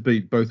Roosters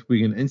beat both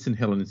Wigan and St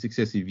Helens in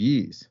successive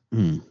years.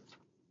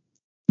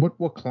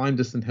 What claim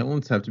does St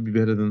Helens have to be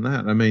better than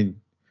that? I mean,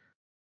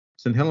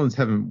 St Helens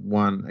haven't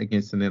won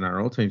against an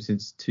NRL team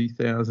since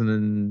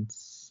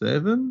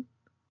 2007.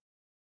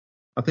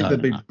 I think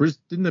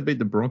didn't they beat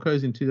the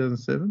Broncos in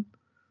 2007?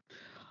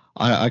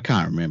 I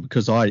can't remember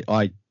because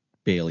I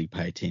barely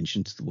pay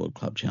attention to the World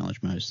Club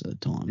Challenge most of the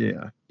time.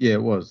 Yeah,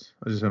 it was.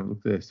 I just haven't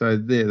looked there. So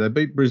they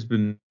beat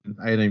Brisbane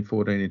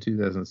 18-14 in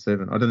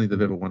 2007. I don't think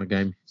they've ever won a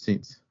game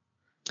since.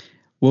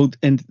 Well,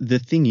 and the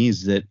thing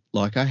is that,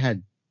 like, I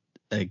had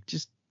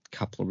just a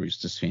couple of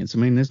Roosters fans. I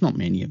mean, there's not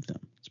many of them.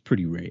 It's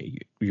pretty rare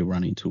you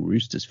run into a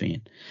Roosters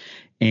fan.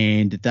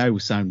 And they were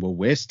saying, well,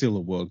 we're still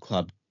a World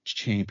Club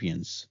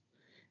champions.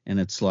 And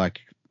it's like,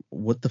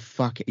 what the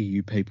fuck are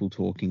you people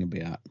talking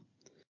about?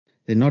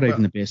 They're not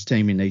even the best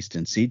team in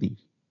Eastern Sydney.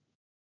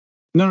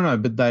 No,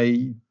 but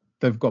they've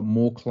got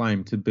more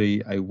claim to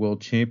be a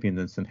world champion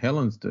than St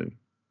Helens do.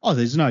 Oh,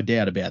 there's no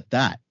doubt about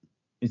that.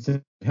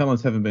 St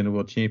Helens haven't been a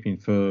world champion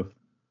for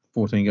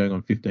 14 going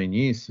on 15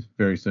 years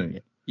very soon.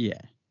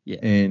 Yeah.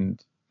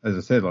 And as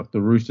I said, like,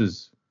 the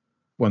Roosters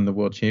won the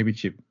world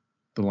championship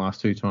the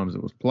last 2 times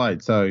it was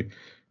played. So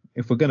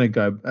if we're going to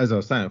go, as I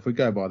was saying, if we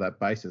go by that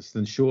basis,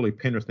 then surely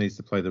Penrith needs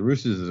to play the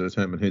Roosters to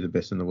determine who the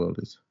best in the world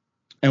is.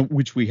 And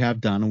which we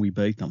have done, and we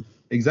beat them.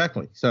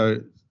 Exactly.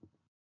 So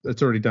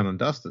it's already done and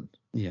dusted.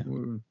 Yeah.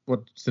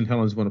 What St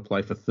Helens want to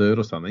play for third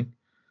or something?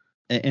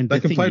 And they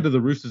can play to the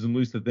Roosters and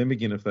lose to them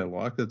again if they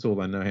like. That's all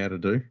they know how to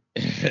do.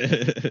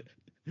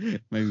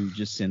 Maybe we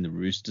just send the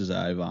Roosters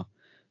over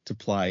to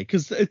play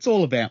because it's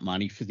all about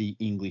money for the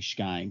English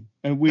game,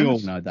 and we all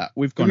know that.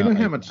 Do we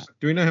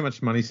know how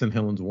much money St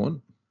Helens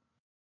want?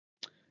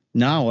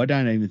 No, I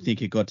don't even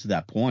think it got to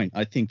that point.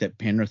 I think that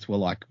Penrith were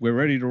like, we're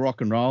ready to rock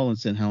and roll, and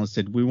St Helens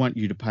said, we want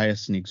you to pay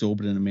us an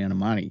exorbitant amount of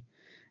money.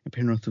 And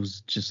Penrith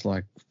was just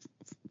like,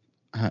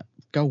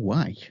 go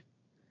away.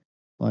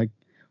 Like,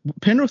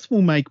 Penrith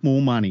will make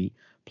more money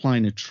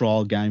playing a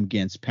trial game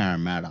against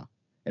Parramatta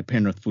at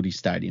Penrith Footy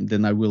Stadium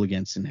than they will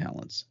against St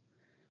Helens.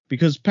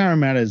 Because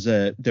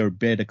Parramatta they're a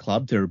better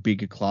club, they're a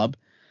bigger club,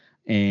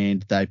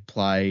 and they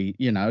play,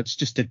 it's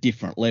just a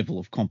different level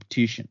of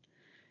competition.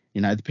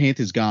 The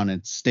Panthers going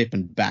and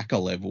stepping back a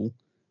level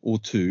or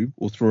 2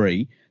 or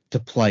 3 to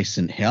play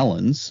St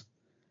Helens.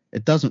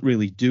 It doesn't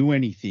really do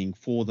anything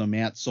for them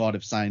outside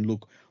of saying,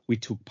 look, we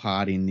took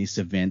part in this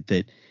event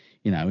that,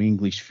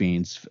 English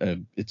fans,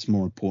 it's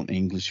more important to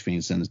English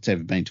fans than it's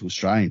ever been to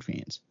Australian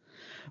fans.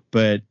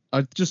 But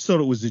I just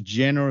thought it was a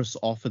generous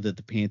offer that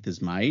the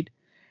Panthers made,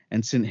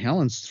 and St.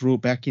 Helens threw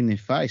it back in their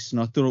face, and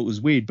I thought it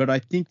was weird. But I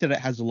think that it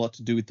has a lot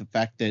to do with the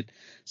fact that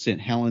St.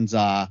 Helens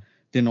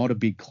they're not a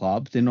big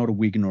club. They're not a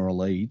Wigan or a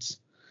Leeds.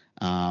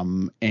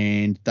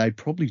 And they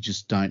probably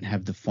just don't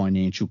have the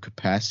financial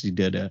capacity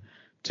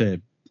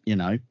to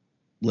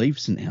leave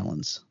St.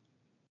 Helens.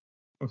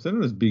 Well, they're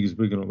not as big as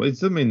Wigan or Leeds.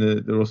 Doesn't mean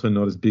that they're also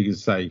not as big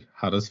as, say,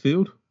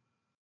 Huddersfield.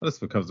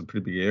 Huddersfield covers a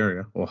pretty big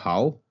area, or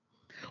Hull.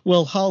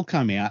 Well, Hull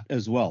come out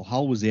as well.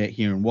 Hull was out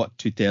here in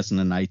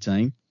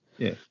 2018?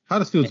 Yeah,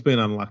 Huddersfield's been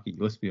unlucky.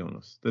 Let's be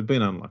honest. They've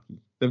been unlucky.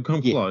 They've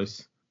come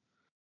close.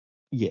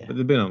 Yeah, but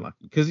they've been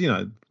unlucky because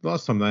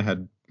last time they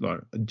had like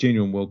a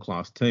genuine world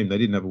class team, they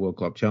didn't have a World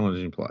Club Challenge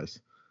in place.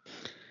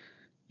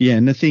 Yeah,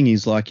 and the thing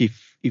is, like,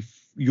 if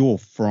you're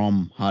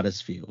from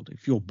Huddersfield,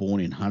 if you're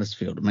born in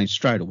Huddersfield, I mean,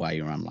 straight away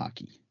you're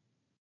unlucky.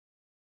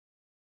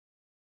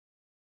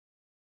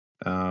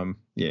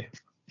 Yeah.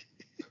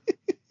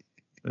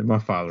 And my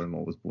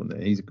father-in-law was born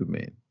there. He's a good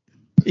man.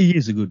 He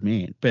is a good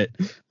man, but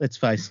let's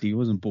face it, he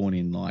wasn't born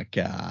in like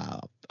I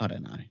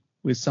don't know,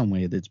 we're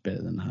somewhere that's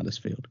better than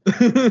Huddersfield.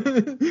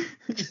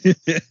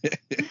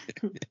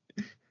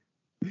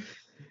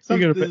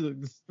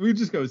 We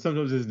just go.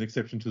 Sometimes there's an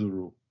exception to the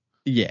rule.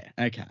 Yeah.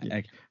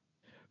 Okay.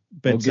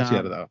 But I'll get you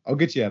out of that. I'll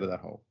get you out of that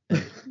hole.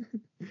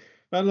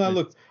 No,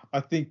 look. I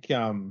think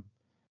I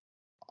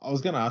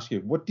was going to ask you,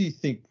 what do you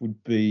think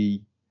would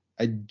be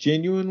a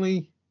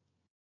genuinely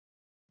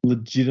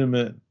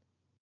legitimate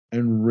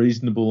and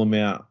reasonable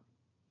amount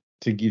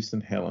to give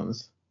St.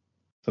 Helens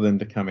for them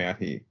to come out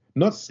here?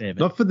 Not 7.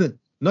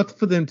 Not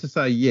for them to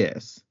say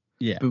yes.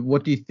 Yeah. But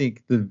what do you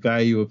think the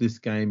value of this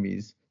game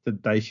is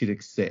that they should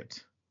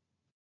accept?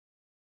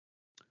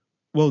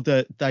 Well,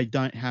 they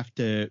don't have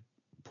to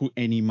put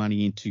any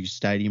money into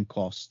stadium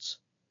costs,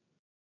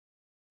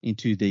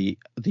 into the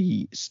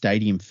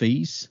stadium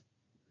fees.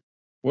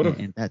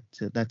 And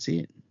that's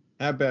it.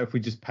 How about if we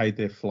just paid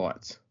their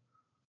flights?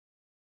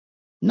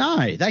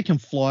 No, they can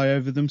fly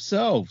over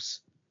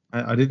themselves.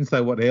 I didn't say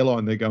what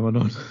airline they're going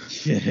on.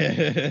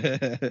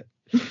 Yeah,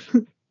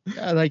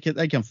 they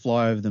can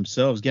fly over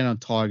themselves, get on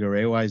Tiger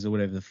Airways or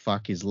whatever the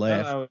fuck is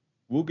left. No,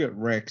 we'll get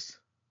Rex.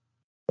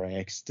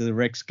 Do the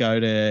Rex go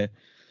to?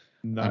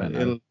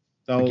 No,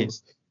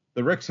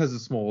 the Rex has a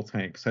small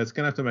tank, so it's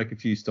going to have to make a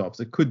few stops.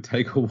 It could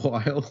take a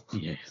while.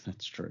 Yeah,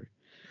 that's true.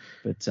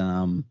 But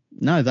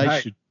no,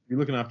 they should. You're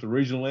looking after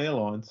regional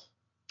airlines.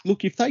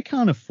 Look, if they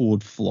can't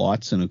afford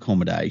flights and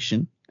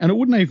accommodation, and it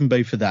wouldn't even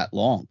be for that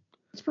long.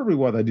 It's probably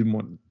why they didn't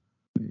want.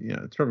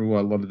 It's probably why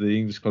a lot of the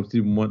English clubs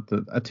didn't want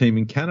a team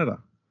in Canada.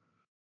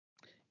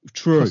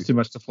 True. It costs too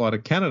much to fly to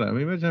Canada. I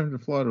mean, imagine having to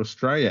fly to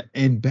Australia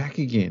and back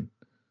again.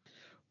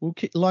 Well,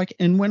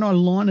 and when I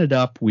line it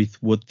up with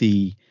what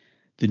the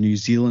New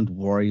Zealand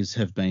Warriors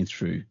have been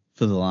through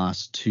for the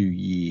last 2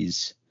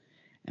 years,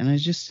 and I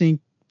just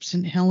think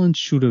St. Helens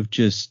should have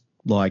just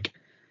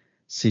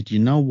said, you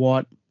know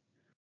what,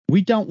 we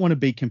don't want to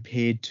be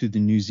compared to the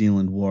New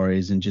Zealand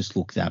Warriors and just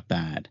look that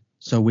bad.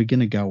 So we're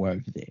going to go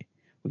over there.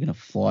 We're going to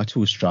fly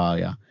to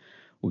Australia.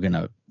 We're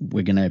going to,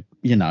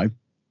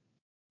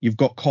 you've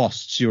got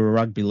costs. You're a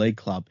rugby league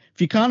club.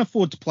 If you can't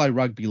afford to play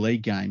rugby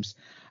league games,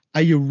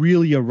 are you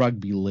really a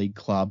rugby league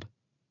club?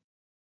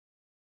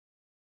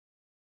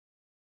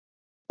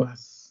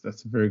 That's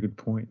a very good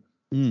point.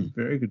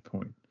 Very good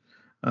point.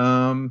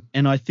 And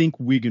I think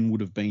Wigan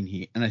would have been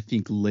here, and I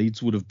think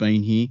Leeds would have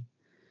been here.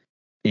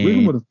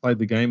 Wigan would have played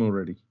the game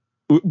already.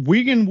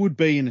 Wigan would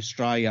be in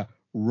Australia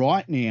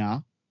right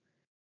now,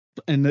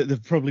 and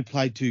they've probably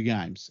played 2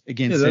 games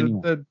against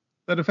anyone.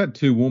 They'd have had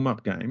 2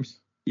 warm-up games.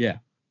 Yeah.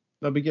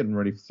 They'll be getting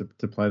ready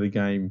to play the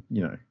game,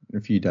 in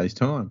a few days'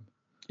 time.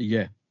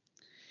 Yeah.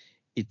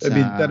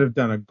 They'd have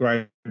done a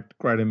great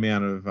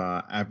amount of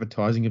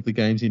advertising of the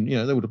games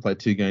they would have played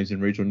 2 games in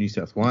regional New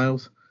South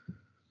Wales.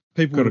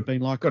 People would have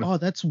been like,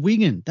 that's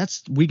Wigan.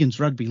 That's Wigan's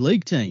rugby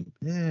league team.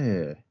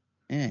 Yeah.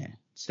 Yeah.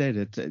 Instead,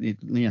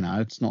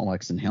 it's not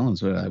like St.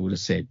 Helens where they would have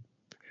said,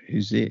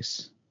 who's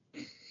this?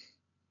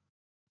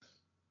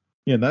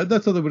 Yeah, no,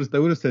 that's what they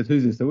would have said,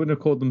 who's this? They wouldn't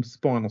have called them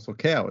spineless or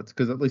cowards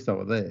because at least they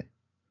were there.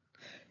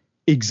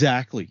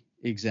 Exactly.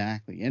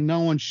 And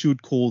no one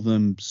should call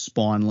them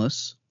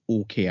spineless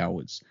or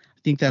cowards.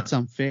 I think that's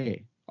unfair.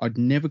 I'd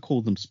never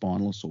call them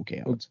spineless or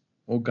cowards.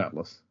 Or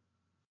gutless.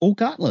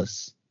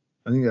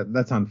 I think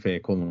that's unfair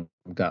calling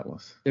them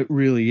gutless. It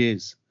really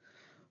is.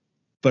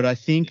 But I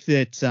think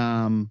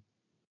that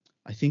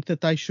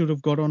they should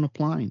have got on a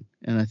plane,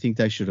 and I think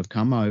they should have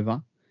come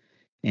over,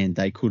 and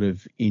they could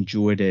have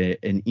enjoyed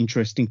an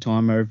interesting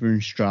time over in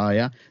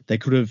Australia. They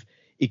could have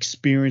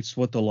experienced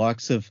what the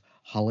likes of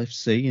Hull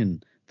FC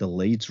and the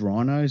Leeds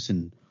Rhinos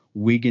and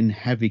Wigan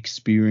have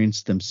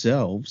experienced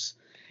themselves.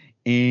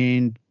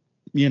 And,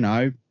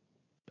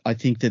 I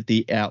think that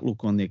the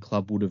outlook on their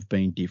club would have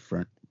been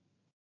different.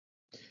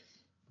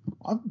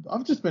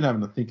 I've just been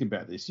having to think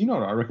about this. You know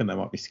what I reckon they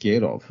might be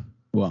scared of?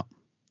 What?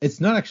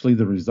 It's not actually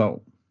the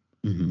result.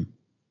 Mm-hmm.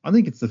 I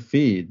think it's the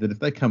fear that if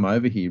they come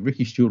over here,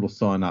 Ricky Stewart will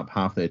sign up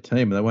half their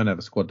team and they won't have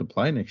a squad to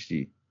play next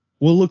year.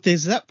 Well, look,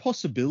 there's that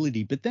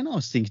possibility, but then I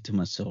was thinking to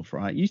myself,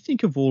 right? You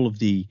think of all of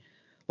the,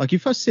 like,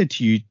 if I said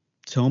to you,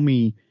 tell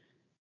me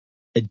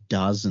a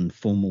dozen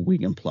former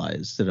Wigan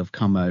players that have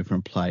come over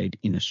and played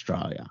in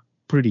Australia,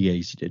 pretty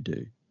easy to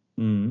do.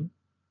 Mm.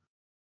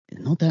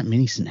 Not that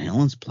many St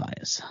Helens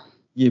players.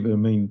 Yeah, but I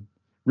mean,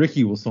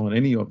 Ricky will sign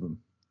any of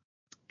them.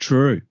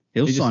 True.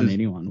 He'll He just sign says,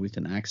 anyone with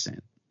an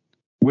accent.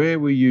 where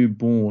were you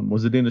born?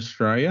 Was it in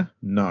Australia?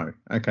 No.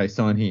 Okay,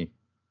 sign here.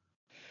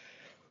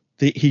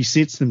 He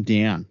sits them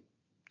down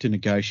to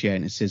negotiate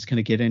and says, can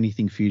I get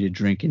anything for you to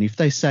drink? And if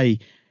they say,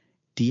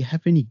 do you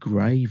have any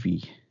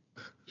gravy?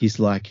 He's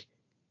like,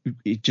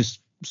 it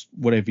just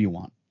whatever you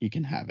want, you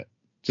can have it.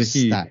 Just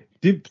stay,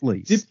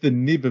 please. Dip the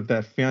nib of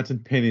that fountain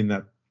pen in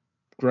that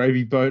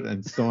gravy boat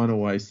and sign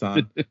away,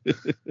 son.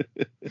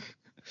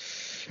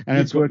 And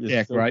it's worked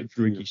out great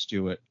for Ricky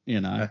Stewart,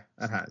 you know.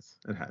 It has.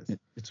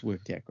 It's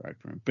worked out great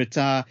for him. But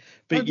yeah,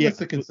 that's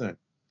the concern.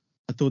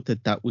 I thought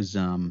that was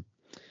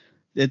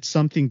it's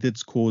something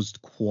that's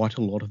caused quite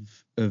a lot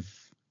of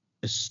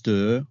a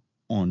stir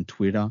on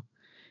Twitter,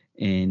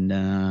 and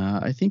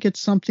I think it's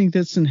something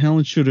that St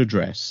Helens should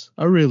address.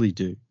 I really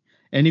do.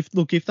 And if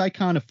they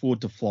can't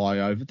afford to fly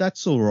over,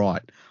 that's all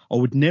right. I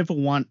would never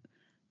want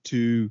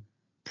to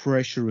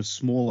pressure a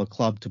smaller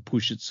club to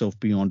push itself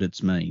beyond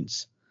its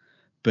means.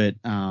 But,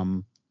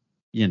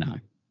 you know,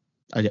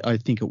 I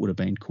think it would have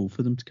been cool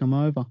for them to come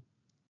over.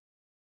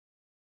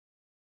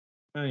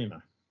 You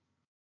know,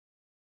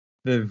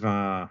 they've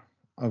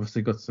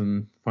obviously got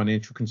some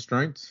financial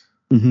constraints.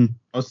 Mm-hmm.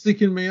 I was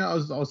thinking, I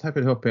was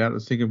happy to help out. I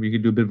was thinking we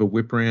could do a bit of a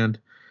whip round.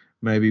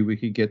 Maybe we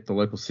could get the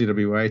local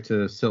CWA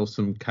to sell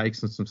some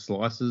cakes and some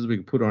slices. We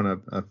could put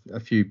on a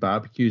few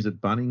barbecues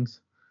at Bunnings.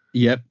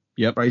 Yep.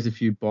 Raise a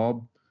few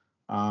bob.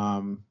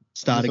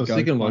 Start a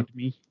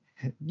GoFundMe.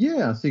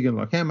 Yeah, I was thinking,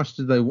 like, how much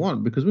do they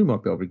want? Because we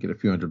might be able to get a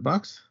few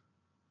 $100.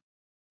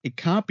 It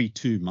can't be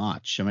too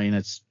much. I mean,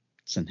 it's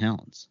St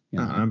Helens.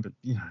 But,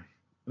 you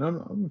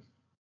know,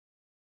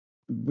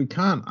 we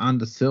can't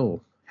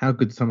undersell how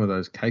good some of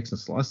those cakes and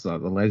slices are.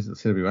 The ladies at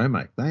CWA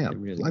make, they are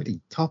really bloody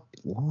good. Top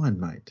line,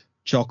 mate.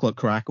 Chocolate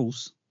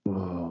crackles.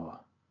 Oh,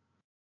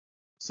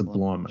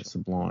 sublime, mate,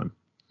 sublime.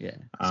 Yeah,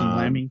 some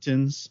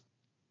Lamingtons.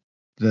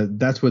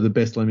 That's where the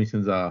best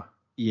Lamingtons are.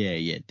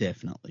 Yeah,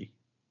 definitely,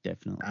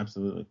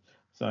 absolutely.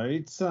 So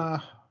it's I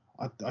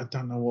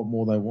don't know what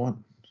more they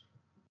want.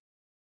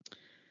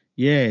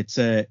 Yeah, it's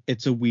a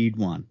weird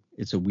one.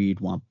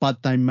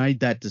 But they made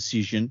that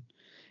decision,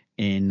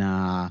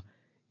 and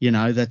you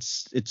know,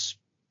 it's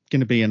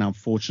going to be an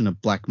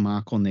unfortunate black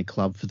mark on their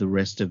club for the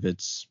rest of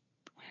its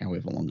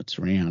however long it's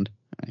around.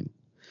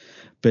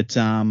 But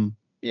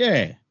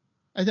yeah,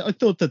 I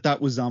thought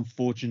that was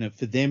unfortunate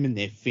for them and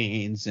their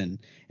fans and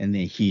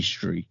their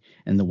history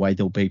and the way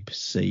they'll be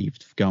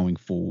perceived going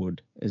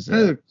forward as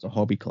a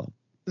hobby club.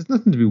 There's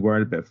nothing to be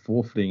worried about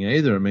forfeiting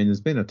either. I mean,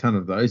 there's been a ton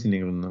of those in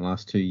England in the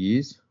last 2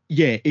 years.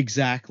 Yeah,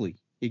 exactly.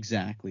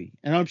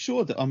 And I'm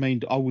sure that, I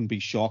mean, I wouldn't be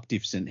shocked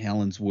if St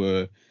Helens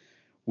were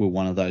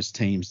one of those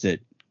teams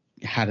that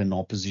had an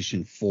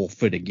opposition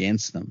forfeit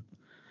against them.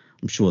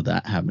 I'm sure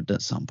that happened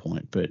at some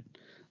point, but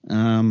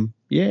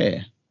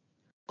yeah,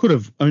 could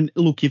have. And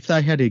look, if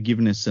they had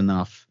given us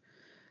enough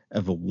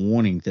of a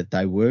warning that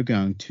they were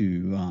going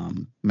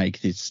to make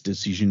this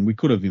decision, we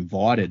could have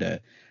invited a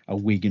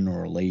Wigan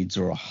or a Leeds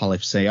or a Hull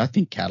FC. I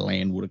think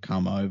Catalan would have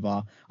come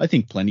over. I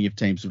think plenty of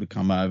teams would have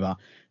come over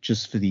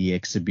just for the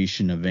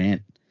exhibition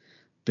event.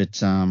 But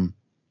St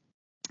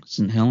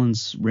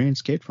Helens ran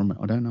scared from it.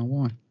 I don't know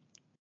why.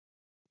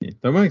 Yeah,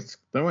 they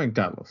weren't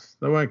gutless.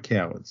 They weren't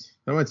cowards.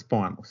 They weren't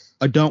spineless.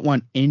 I don't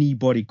want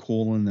anybody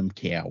calling them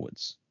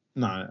cowards.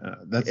 No,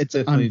 that's it's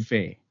definitely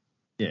unfair.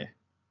 Yeah,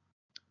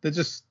 they're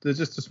just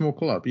a small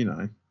club. You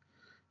know,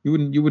 you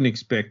wouldn't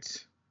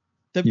expect.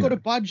 They've got a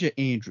budget,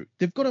 Andrew.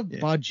 They've got a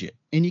budget,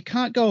 and you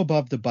can't go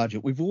above the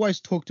budget. We've always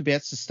talked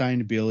about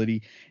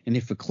sustainability, and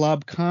if a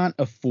club can't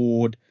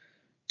afford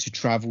to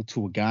travel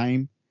to a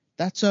game,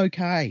 that's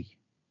okay.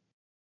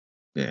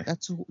 Yeah,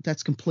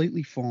 that's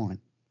completely fine.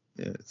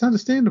 Yeah, it's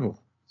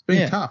understandable. It's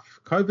been tough.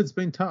 COVID's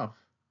been tough.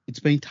 It's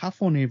been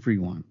tough on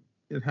everyone.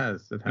 It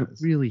has. It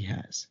really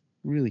has.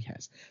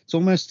 It's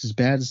almost as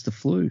bad as the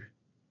flu.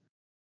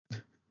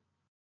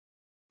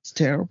 It's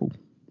terrible.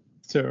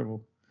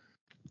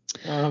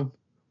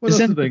 What else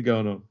has been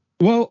going on?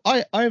 Well,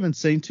 I haven't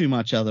seen too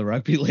much other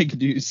rugby league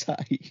news.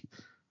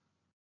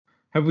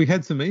 Have we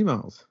had some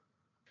emails?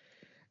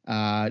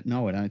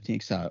 No, I don't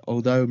think so.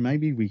 Although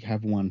maybe we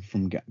have one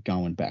from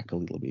going back a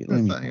little bit.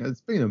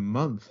 It's been a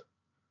month.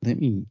 Let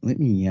me,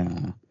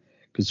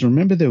 because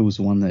remember there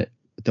was one that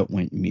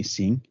went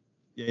missing.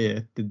 Yeah.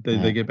 Did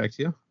they get back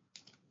to you?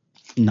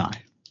 No.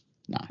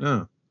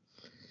 Oh.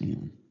 Yeah.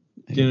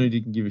 Generally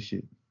didn't give a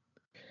shit.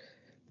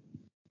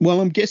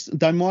 Well, I'm guessing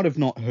they might have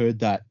not heard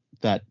that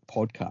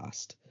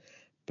podcast,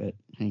 but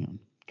hang on,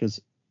 because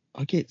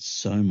I get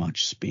so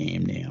much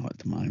spam now at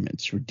the moment.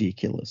 It's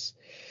ridiculous.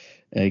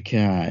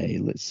 Okay,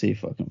 let's see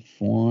if I can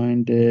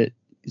find it.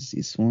 Is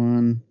this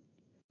one?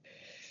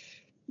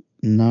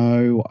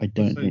 No, I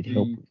don't need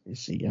help with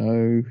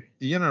SEO.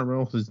 The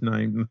NRL has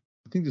named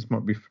think this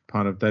might be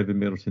part of David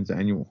Middleton's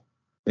annual.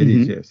 It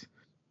is, Mm-hmm. yes.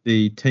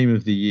 The team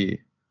of the year.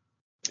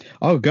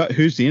 Oh,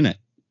 who's in it?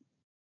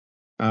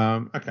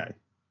 Okay.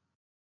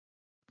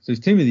 So his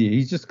team of the year,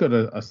 he's just got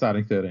a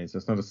starting 13, so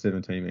it's not a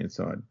 17-man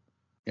side.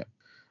 Yep.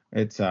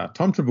 It's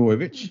Tom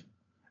Trbojevic,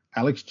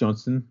 Alex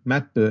Johnson,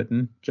 Matt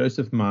Burton,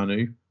 Joseph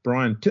Manu,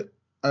 Brian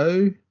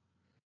O,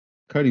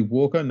 Cody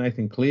Walker,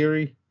 Nathan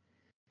Cleary,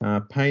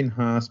 Payne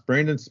Haas,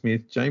 Brandon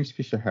Smith, James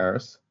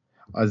Fisher-Harris,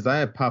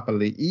 Isaiah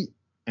Papali'i,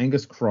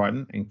 Angus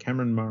Crichton, and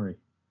Cameron Murray.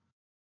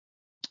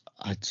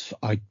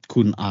 I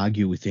couldn't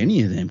argue with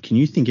any of them. Can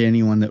you think of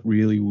anyone that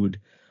really would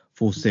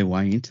force their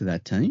way into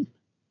that team?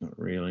 Not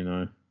really,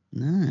 no.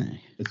 No.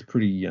 It's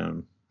pretty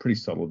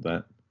solid,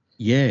 that.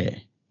 Yeah.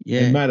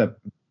 And made up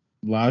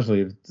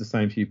largely of the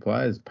same few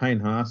players. Payne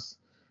Haas,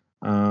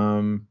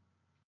 I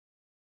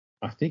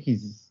think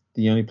he's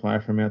the only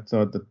player from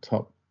outside the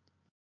top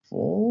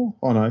 4.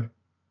 Oh, no.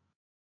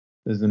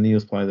 There's a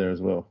Niels play there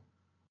as well.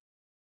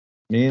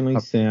 Manly,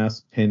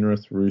 South,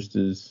 Penrith,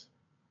 Roosters,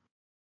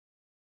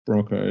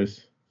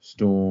 Broncos,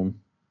 Storm,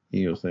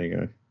 Eagles. There you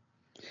go.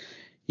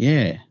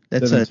 Yeah.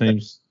 That's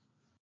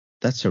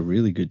a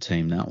really good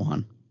team, that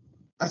one.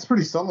 That's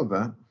pretty solid,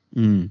 that.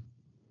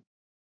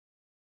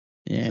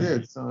 Yeah.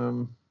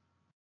 So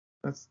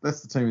it's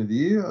that's the team of the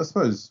year. I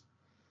suppose,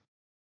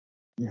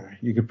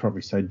 you could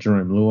probably say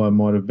Jerome Luai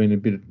might have been a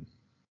bit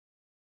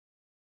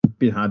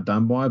hard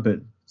done by,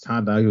 but it's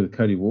hard to argue with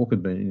Cody Walker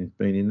being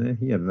in there.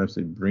 He had an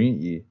absolutely brilliant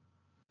year.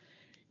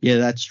 Yeah,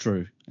 that's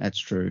true.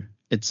 It's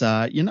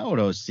you know what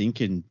I was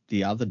thinking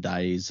the other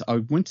day is I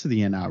went to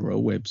the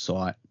NRL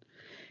website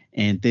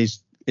and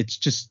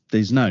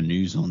there's no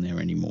news on there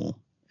anymore,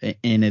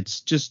 and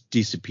it's just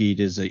disappeared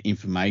as an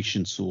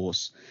information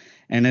source,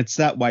 and it's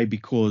that way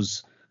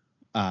because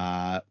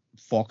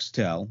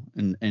Foxtel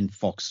and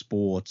Fox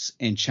Sports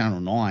and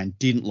Channel 9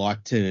 didn't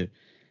like to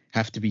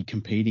have to be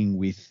competing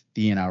with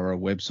the NRL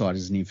website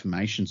as an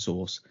information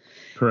source.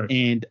 Correct.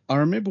 And I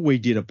remember we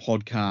did a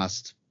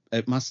podcast,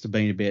 it must have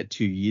been about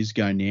 2 years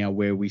ago now,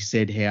 where we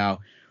said how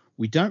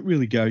we don't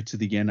really go to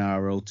the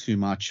NRL too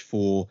much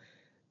for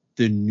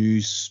the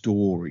news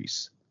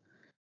stories.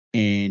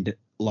 And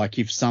like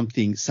if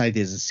something, say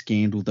there's a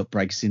scandal that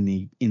breaks in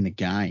the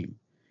game,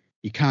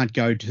 you can't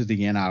go to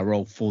the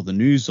NRL for the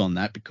news on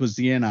that because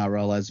the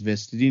NRL has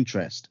vested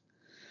interest.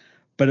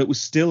 But it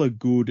was still a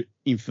good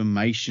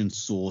information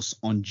source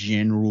on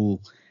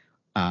general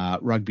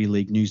rugby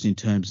league news in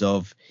terms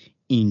of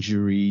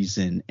injuries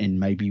and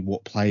maybe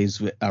what players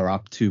are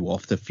up to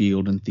off the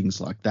field and things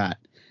like that.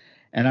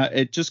 And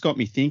it just got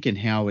me thinking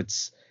how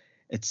it's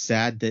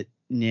sad that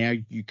now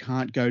you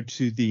can't go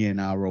to the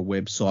NRL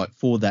website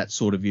for that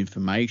sort of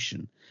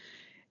information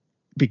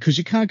because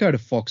you can't go to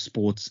Fox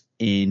Sports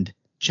and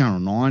Channel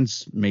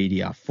 9's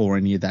media for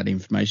any of that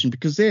information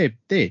because they're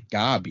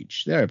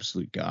garbage. They're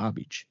absolute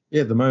garbage.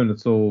 Yeah, at the moment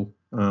it's all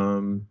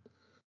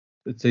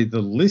it's either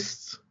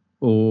lists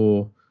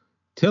or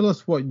tell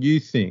us what you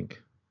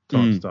think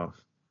type stuff.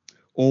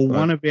 Or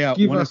like,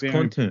 give us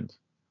content.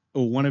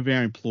 Or one of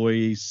our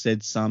employees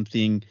said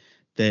something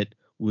that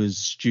was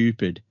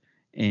stupid,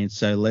 and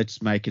so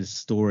let's make a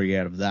story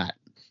out of that.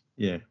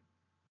 Yeah.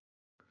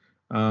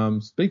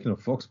 Speaking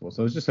of Fox Sports,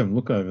 I was just having a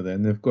look over there,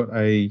 and they've got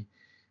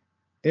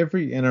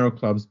every NRL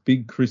club's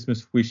big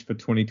Christmas wish for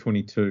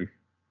 2022.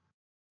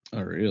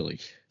 Oh, really?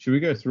 Should we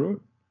go through it?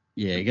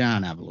 Yeah, go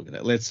and have a look at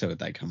it. Let's see what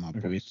they come up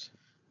with.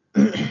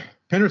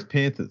 Penrith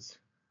Panthers,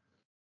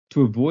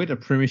 to avoid a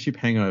premiership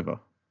hangover.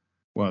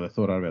 Wow, they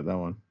thought about that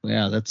one.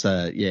 Wow,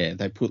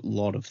 they put a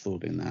lot of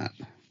thought in that.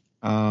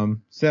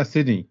 South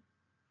Sydney,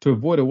 to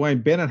avoid a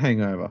Wayne Bennett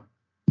hangover.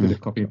 Bit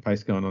of copy and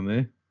paste going on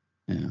there.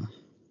 Yeah.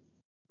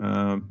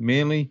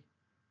 Manly,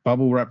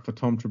 bubble wrap for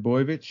Tom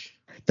Trbojevic.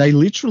 They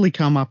literally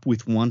come up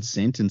with one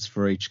sentence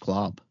for each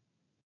club.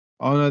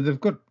 Oh no,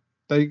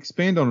 they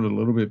expand on it a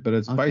little bit, but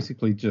it's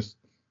basically just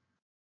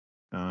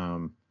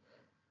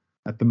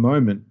at the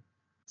moment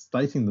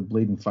stating the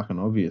bleeding fucking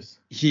obvious.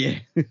 Yeah.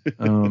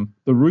 The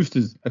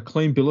Roosters, a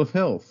clean bill of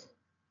health.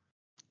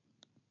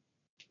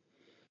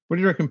 What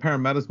do you reckon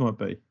Parramatta's might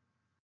be?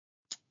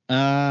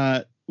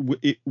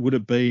 Would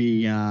it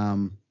be?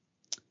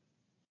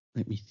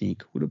 Let me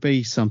think. Would it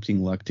be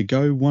something like to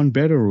go one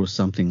better or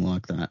something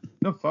like that?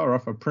 Not far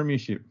off, a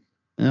premiership.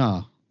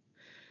 Oh.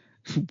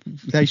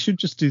 They should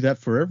just do that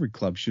for every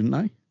club, shouldn't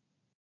they?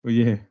 Well,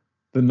 yeah.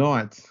 The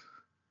Knights.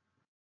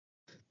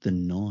 The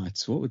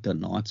Knights. What would the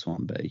Knights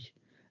one be?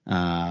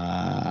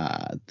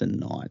 The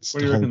Knights. What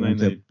do you reckon they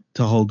need?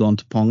 To hold on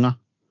to Ponga?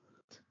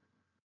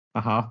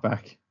 A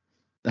halfback.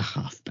 A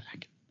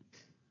halfback.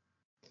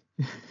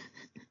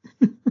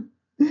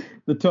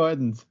 The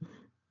Titans.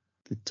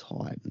 The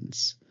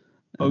Titans.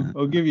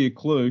 I'll give you a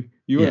clue.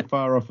 You weren't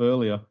far off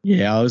earlier.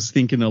 Yeah, I was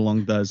thinking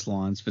along those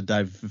lines for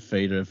David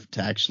Fifita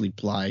to actually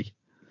play.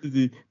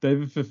 David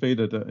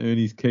Fifita to earn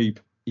his keep.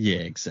 Yeah,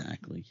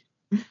 exactly.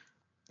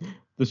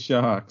 The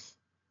Sharks.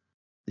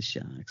 The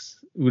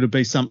Sharks. Would it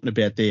be something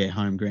about their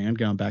home ground,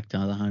 going back to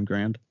the home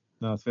ground?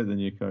 No, it's better than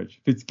you,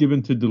 coach.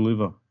 Fitzgibbon to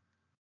deliver.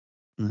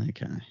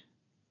 Okay.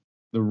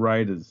 The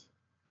Raiders.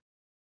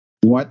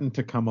 Whiten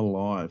to come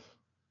alive.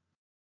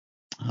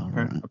 All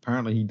right.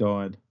 Apparently he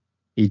died.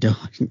 He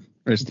died.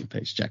 Rest in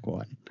peace, Jack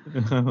White.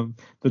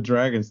 The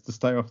Dragons to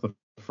stay off the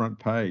front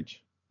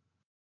page.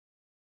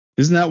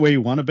 Isn't that where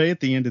you want to be at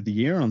the end of the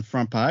year on the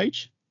front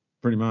page?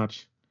 Pretty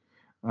much.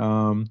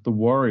 The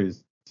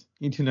Warriors,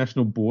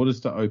 international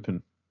borders to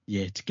open.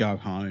 Yeah, to go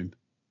home.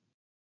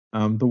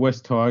 The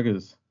West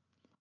Tigers,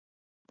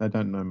 they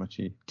don't know much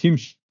here. Tim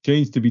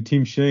Sheens to be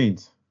Tim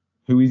Sheens.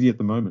 Who is he at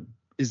the moment?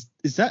 Is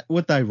that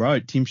what they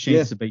wrote? Tim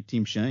Sheens to beat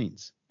Tim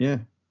Sheens? Yeah.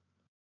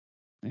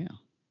 Yeah.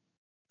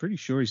 Pretty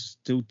sure he's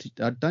still.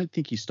 I don't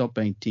think he stopped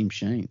being Tim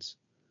Sheens.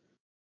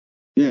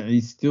 Yeah,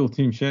 he's still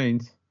Tim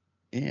Sheens.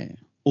 Yeah.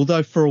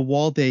 Although for a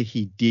while there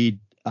he did.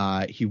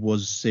 He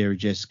was Sarah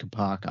Jessica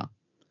Parker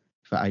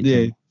for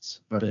 18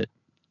 months. But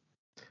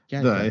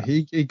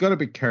he got a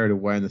bit carried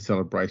away in the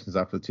celebrations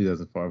after the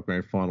 2005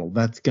 grand final.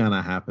 That's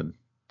gonna happen.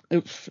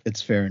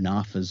 It's fair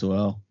enough as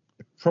well.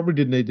 Probably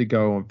did need to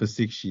go on for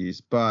 6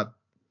 years, but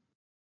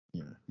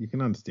you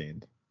can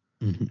understand.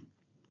 Mm-hmm.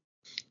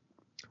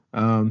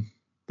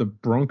 The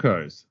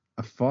Broncos,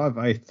 a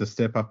 5/8 to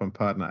step up and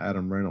partner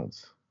Adam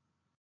Reynolds.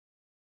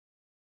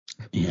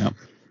 Yeah.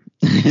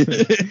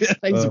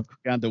 Things are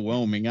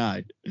underwhelming,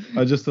 eh?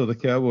 I just saw the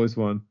Cowboys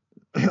one.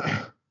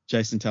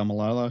 Jason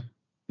Tamalolo?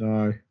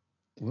 No.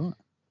 What?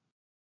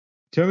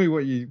 Tell me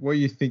what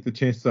you think the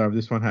chances are of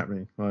this one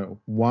happening. Like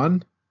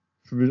 1,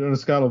 on a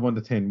scale of 1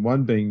 to 10,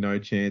 1 being no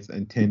chance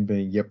and 10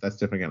 being, yep, that's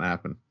definitely going to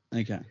happen.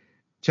 Okay.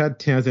 Chad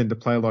Townsend to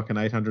play like an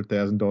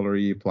 $800,000 a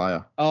year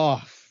player.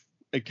 Oh,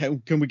 okay.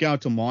 Can we go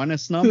to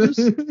minus numbers?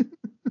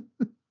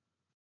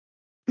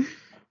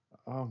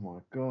 Oh, my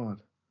God.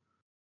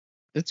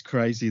 It's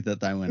crazy that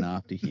they went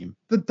after him.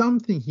 The dumb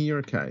thing here,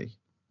 okay,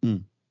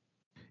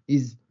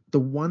 is the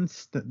one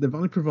they've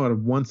only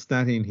provided one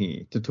stat in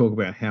here to talk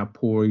about how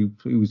poor he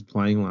was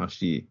playing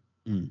last year.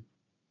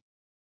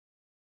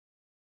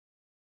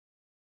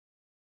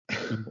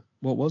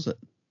 What was it?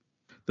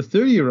 The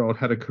 30-year-old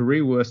had a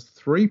career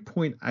worst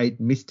 3.8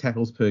 missed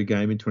tackles per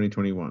game in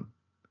 2021.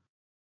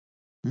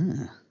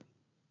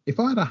 If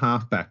I had a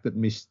halfback that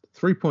missed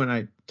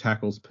 3.8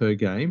 tackles per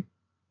game,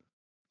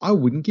 I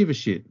wouldn't give a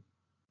shit.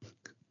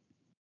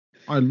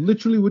 I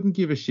literally wouldn't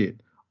give a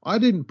shit. I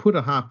didn't put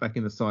a halfback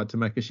in the side to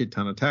make a shit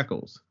ton of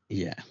tackles.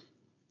 Yeah.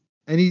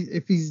 And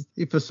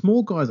if a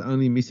small guy's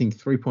only missing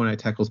 3.8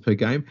 tackles per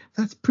game,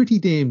 that's pretty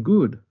damn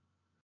good.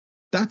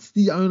 That's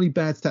the only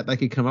bad stat they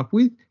could come up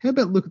with. How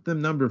about look at the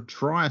number of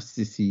try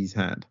assists he's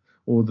had,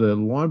 or the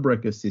line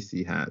break assists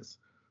he has,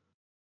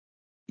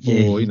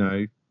 or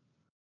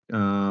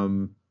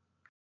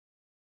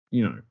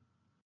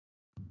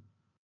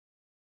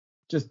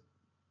just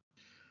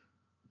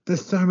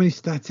there's so many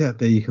stats out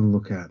there you can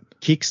look at.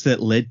 Kicks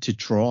that led to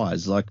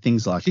tries, like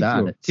things like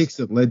that. Kicks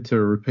that led to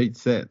repeat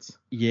sets.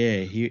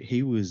 Yeah,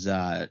 he was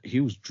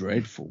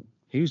dreadful.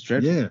 He was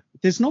dreadful. Yeah.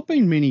 There's not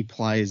been many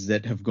players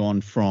that have gone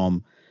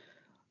from.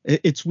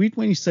 It's weird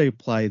when you see a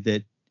player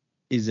that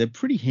is a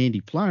pretty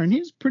handy player, and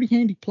he's a pretty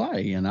handy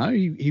player. You know,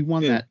 he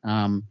won that.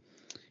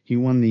 He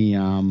won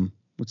the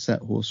what's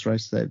that horse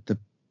race, that the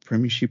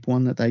premiership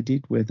one that they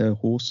did where the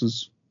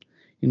horses,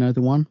 the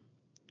one.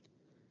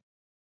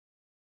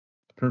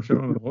 Premiership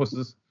on the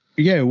horses.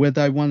 Yeah, where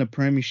they won a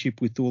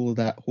premiership with all of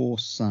that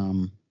horse.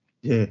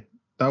 Yeah,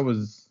 that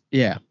was.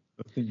 Yeah.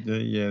 I think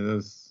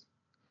there's.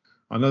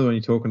 I know the one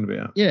you're talking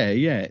about.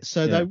 Yeah.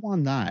 So they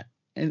won that,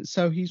 and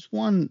so he's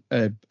won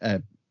a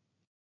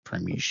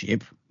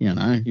premiership. I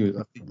think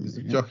he was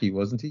a jockey,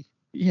 wasn't he?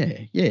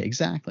 Yeah,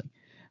 exactly.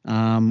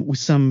 With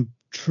some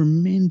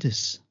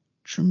tremendous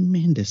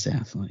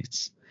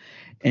athletes,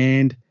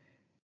 and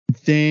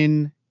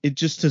then it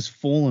just has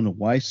fallen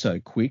away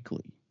so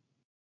quickly.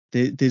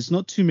 There's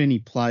not too many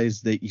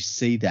players that you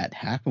see that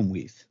happen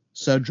with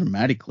so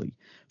dramatically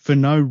for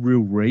no real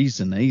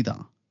reason either.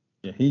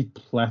 Yeah, he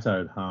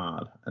plateaued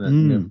hard and it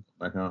never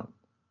back up.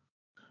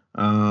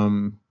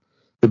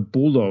 The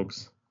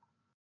Bulldogs,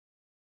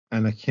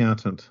 an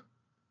accountant.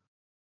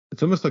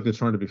 It's almost like they're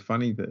trying to be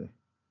funny there.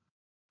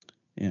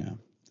 Yeah.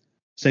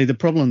 See, the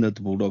problem that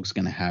the Bulldogs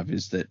going to have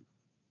is that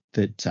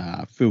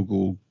Phil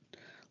Gould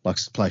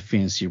likes to play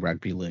fantasy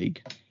rugby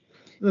league.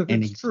 Look,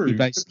 and true. He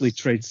basically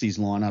treats these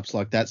lineups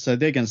like that. So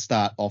they're going to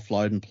start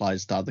offloading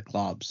players to other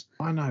clubs.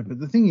 I know, but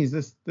the thing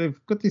is,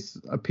 they've got this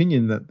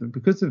opinion that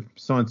because they've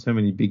signed so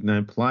many big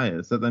name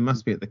players that they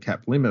must be at the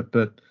cap limit,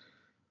 but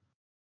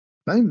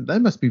they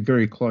must be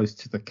very close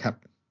to the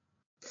cap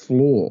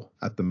floor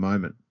at the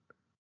moment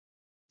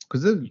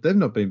because they've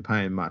not been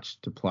paying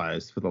much to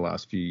players for the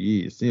last few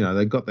years.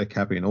 They've got their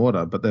cap in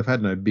order, but they've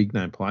had no big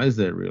name players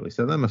there really.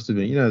 So they must have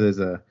been,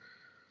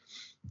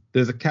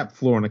 there's a cap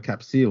floor and a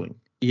cap ceiling.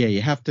 Yeah,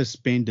 you have to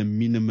spend a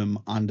minimum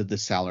under the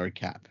salary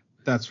cap.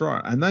 That's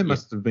right. And they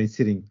must have been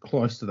sitting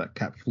close to that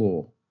cap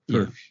floor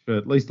for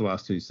at least the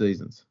last 2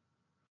 seasons.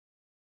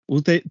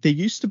 Well, there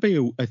used to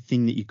be a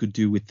thing that you could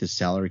do with the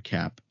salary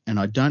cap, and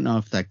I don't know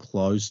if they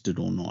closed it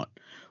or not,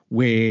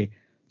 where,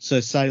 so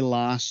say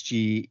last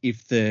year,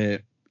 if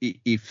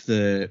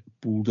the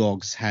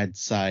Bulldogs had,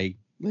 say,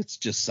 let's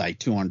just say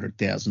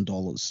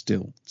 $200,000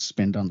 still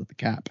spent under the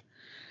cap.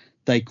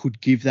 They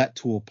could give that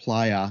to a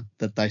player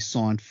that they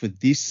signed for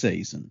this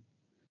season.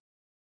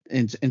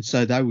 And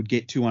so they would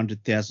get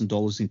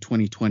 $200,000 in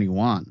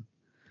 2021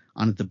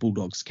 under the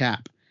Bulldogs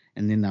cap,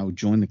 and then they would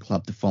join the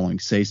club the following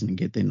season and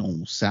get their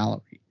normal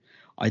salary.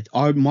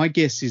 My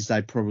guess is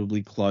they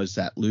probably closed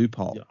that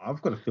loophole. Yeah,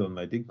 I've got a feeling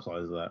they did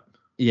close that.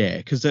 Yeah,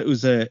 because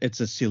it's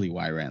a silly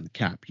way around the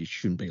cap. You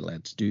shouldn't be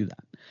allowed to do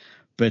that.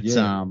 But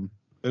yeah.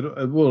 It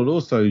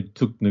also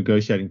took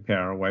negotiating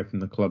power away from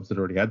the clubs that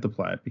already had the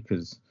player,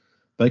 because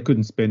they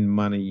couldn't spend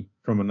money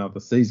from another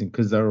season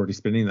because they're already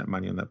spending that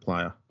money on that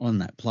player.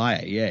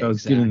 Yeah. So it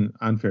was giving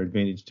unfair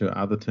advantage to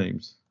other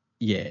teams.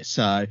 Yeah,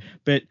 so,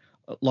 but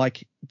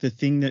like the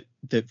thing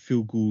that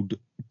Phil Gould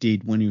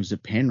did when he was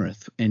at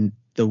Penrith, and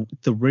the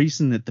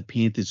reason that the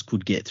Panthers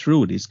could get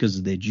through it is because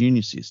of their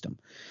junior system.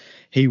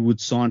 He would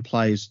sign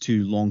players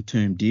to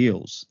long-term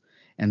deals,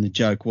 and the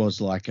joke was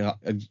like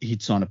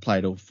he'd sign a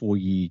player to a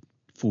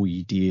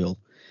four-year deal,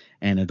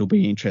 and it'll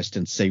be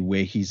interesting to see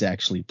where he's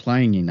actually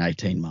playing in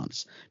 18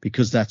 months,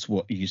 because that's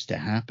what used to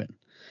happen.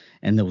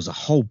 And there was a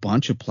whole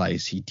bunch of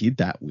players he did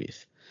that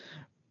with.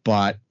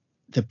 But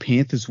the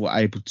Panthers were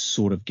able to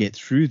sort of get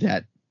through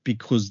that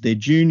because their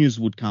juniors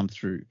would come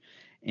through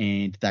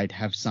and they'd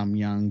have some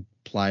young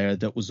player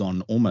that was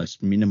on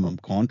almost minimum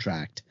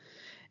contract,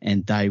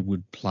 and they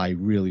would play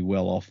really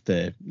well off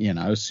as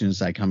soon as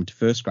they come to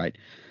first grade.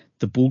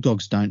 The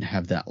Bulldogs don't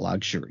have that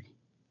luxury.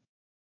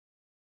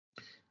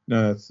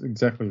 No, that's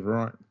exactly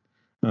right.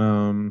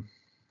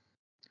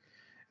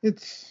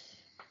 It's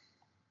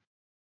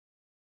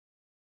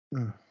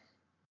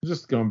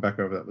just going back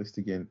over that list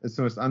again. It's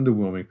the most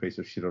underwhelming piece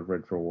of shit I've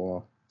read for a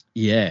while.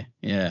 Yeah.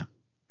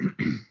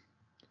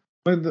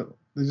 But they're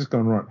just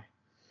going, right,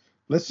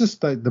 let's just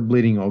state the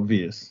bleeding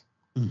obvious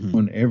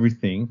on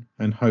everything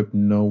and hope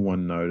no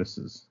one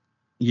notices.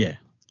 Yeah.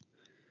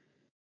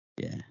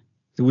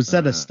 Was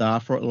that a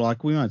staff writer?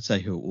 Like, we won't say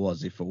who it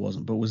was if it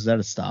wasn't, but was that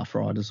a staff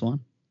writer's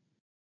one?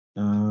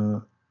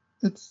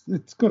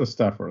 It's got a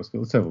staff writer's.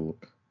 Let's have a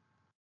look.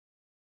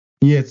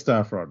 Yeah, it's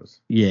staff writers.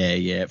 Yeah.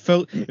 It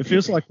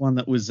feels like one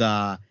that was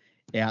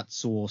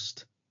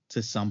outsourced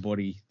to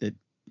somebody that,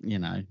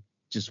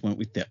 just went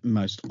with the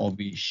most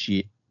obvious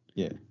shit.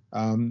 Yeah.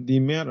 The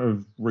amount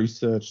of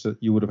research that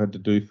you would have had to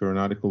do for an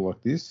article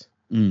like this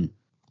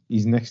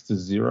is next to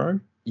zero.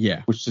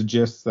 Yeah. Which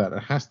suggests that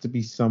it has to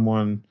be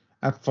someone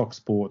at Fox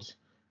Sports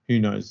who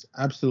knows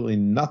absolutely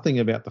nothing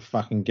about the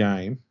fucking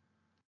game,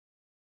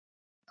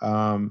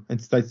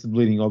 and states the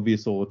bleeding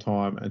obvious all the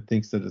time and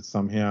thinks that it's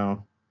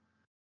somehow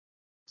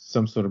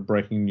some sort of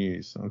breaking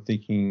news. I'm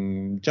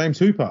thinking James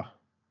Hooper.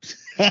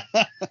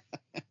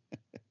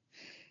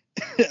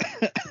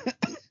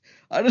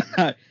 I don't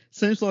know.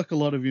 Seems like a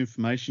lot of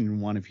information in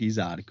one of his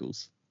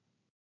articles.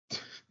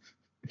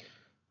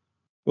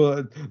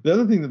 Well, the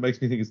other thing that makes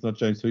me think it's not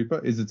James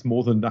Hooper is it's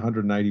more than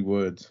 180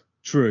 words.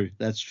 True,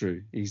 that's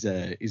true. He's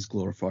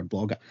glorified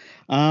blogger.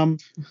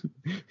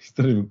 He's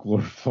not even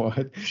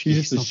glorified.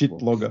 He's just a shit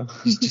blogger.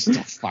 He's just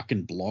a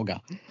fucking blogger.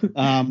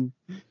 One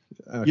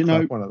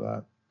of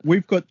that.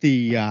 We've got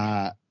the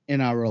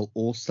NRL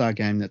All-Star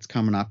game that's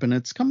coming up, and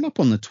it's coming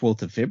up on the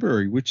 12th of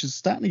February, which is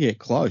starting to get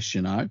close,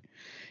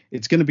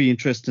 It's going to be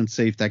interesting to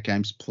see if that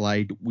game's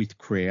played with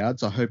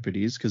crowds. I hope it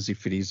is, because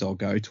if it is, I'll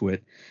go to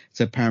it. It's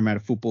at Parramatta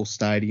Football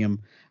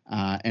Stadium,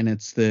 and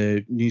it's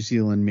the New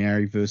Zealand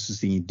Maori versus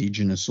the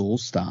Indigenous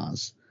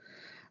All-Stars.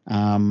 Who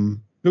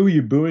are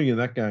you booing in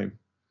that game?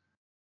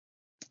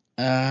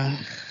 I'd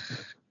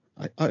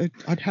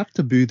have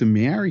to boo the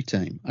Maori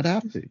team. I'd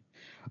have to.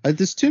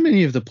 There's too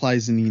many of the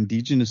players in the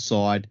Indigenous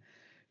side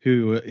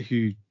who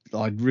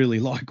I'd really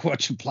like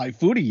watching play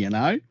footy,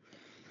 And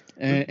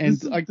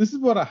this is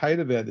what I hate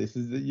about this,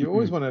 is that you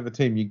always want to have a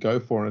team you go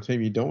for and a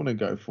team you don't want to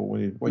go for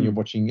when you're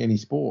watching any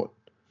sport.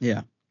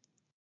 Yeah.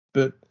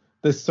 But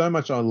there's so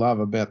much I love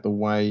about the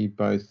way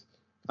both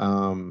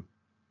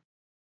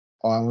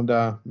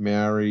Islander,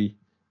 Maori,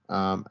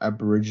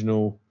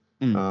 Aboriginal,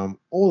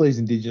 all these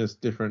Indigenous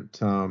different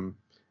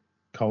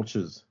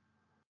cultures,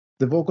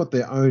 they've all got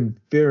their own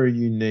very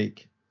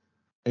unique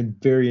and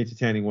very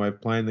entertaining way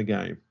of playing the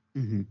game.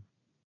 Mm-hmm.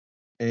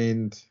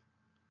 And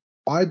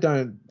I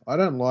don't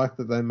like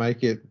that they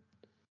make it,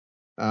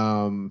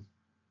 two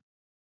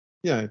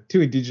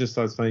Indigenous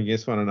sides playing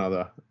against one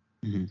another.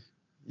 Mm-hmm.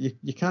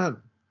 You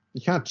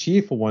can't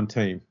cheer for one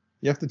team.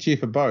 You have to cheer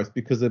for both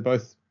because they're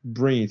both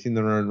brilliant in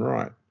their own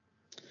right.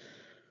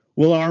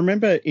 Well, I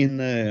remember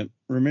they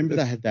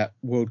had that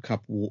World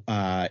Cup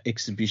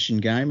exhibition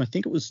game. I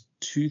think it was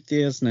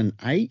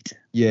 2008.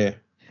 Yeah,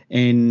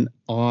 and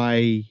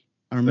I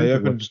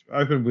remember they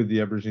opened with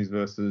the Aborigines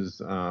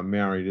versus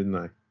Maori, didn't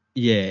they?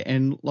 Yeah,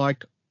 and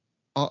like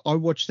I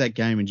watched that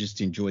game and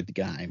just enjoyed the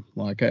game.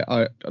 Like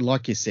I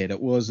like you said,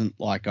 it wasn't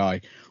like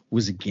I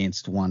was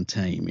against one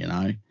team,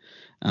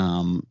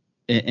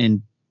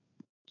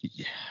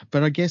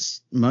 but I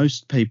guess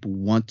most people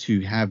want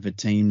to have a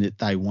team that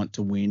they want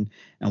to win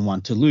and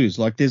want to lose.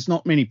 Like there's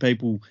not many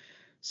people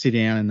sit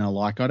down and they're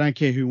like, I don't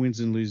care who wins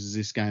and loses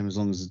this game as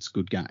long as it's a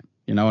good game.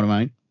 You know what I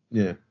mean?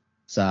 Yeah.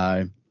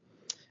 So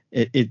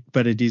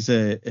but it is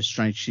a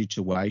strange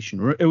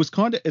situation. It's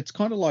kind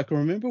of like, I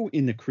remember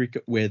in the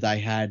cricket where they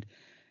had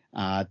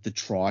the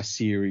Tri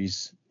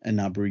Series a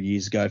number of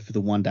years ago for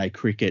the one-day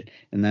cricket,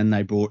 and then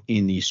they brought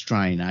in the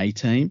Australian A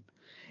team,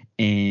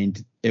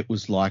 and it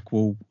was like,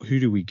 well, who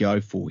do we go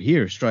for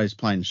here? Australia's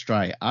playing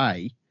Australia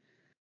A,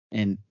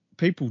 and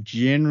people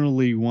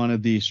generally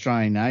wanted the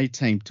Australian A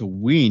team to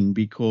win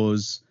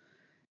because,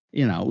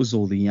 you know, it was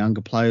all the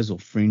younger players or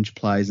fringe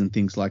players and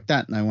things like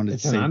that, and they wanted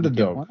It's to an see who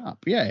get underdog. one up.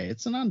 Yeah,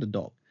 it's an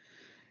underdog,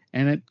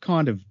 and it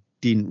kind of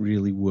didn't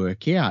really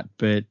work out.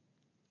 But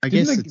I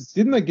guess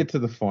Didn't they get to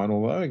the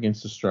final though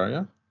against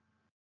Australia?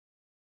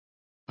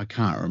 I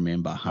can't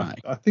remember. Hey,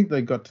 I think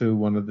they got to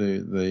one of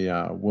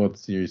the World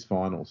Series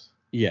finals.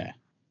 yeah,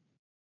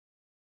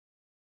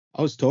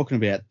 I was talking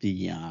about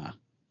the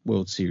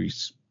World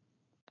Series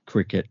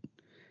cricket,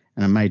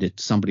 and I made it.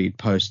 Somebody had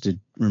posted.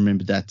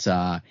 Remember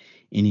that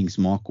innings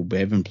Michael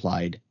Bevan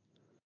played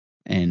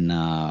and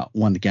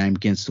won the game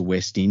against the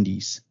West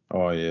Indies.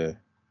 Oh yeah.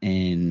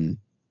 And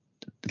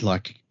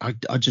like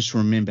I just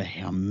remember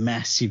how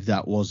massive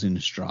that was in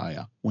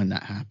Australia when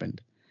that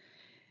happened,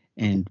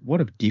 and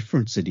what a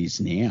difference it is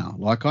now.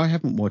 Like, I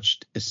haven't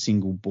watched a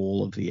single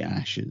ball of the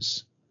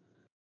Ashes,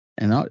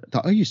 and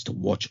I used to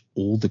watch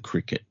all the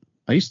cricket.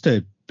 I used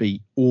to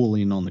be all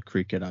in on the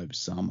cricket over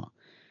summer,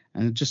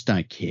 and I just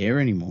don't care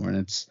anymore.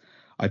 And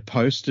I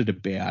posted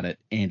about it,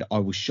 and I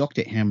was shocked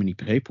at how many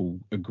people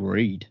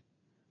agreed.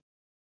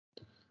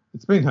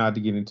 It's been hard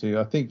to get into.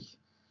 I think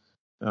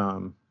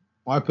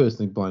I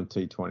personally blame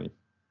T20.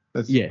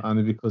 That's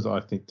only because I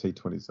think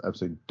T20 is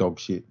absolute dog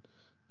shit.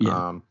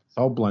 Yeah.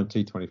 So I'll blame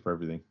T20 for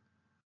everything.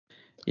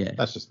 Yeah.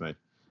 That's just me.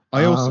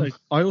 I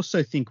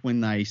also think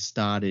when they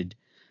started,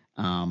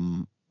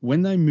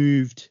 when they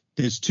moved,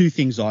 there's two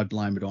things I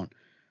blame it on.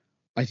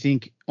 I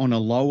think on a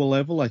lower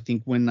level, I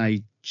think when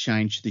they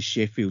changed the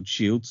Sheffield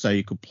Shield so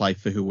you could play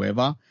for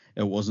whoever,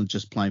 it wasn't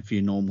just playing for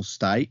your normal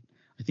state.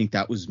 I think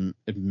that was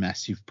a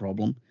massive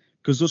problem,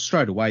 because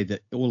straight away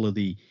that all of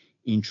the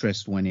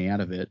interest went out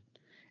of it,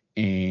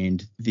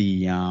 and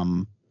the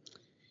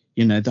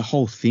the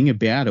whole thing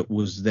about it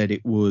was that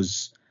it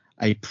was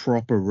a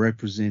proper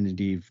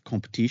representative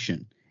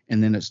competition,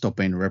 and then it stopped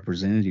being a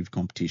representative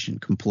competition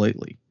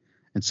completely,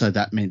 and so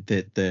that meant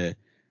that the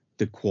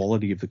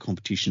quality of the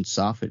competition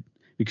suffered,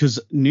 because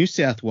New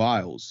South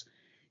Wales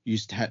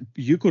used to have,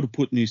 you could have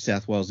put New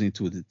South Wales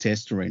into the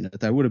test arena,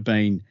 they would have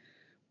been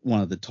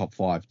one of the top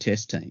 5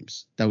 test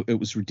teams. It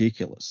was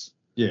ridiculous.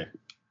 Yeah.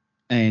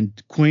 And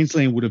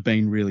Queensland would have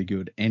been really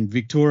good, and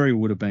Victoria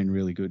would have been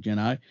really good,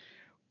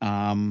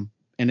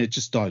 and it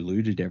just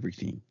diluted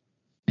everything.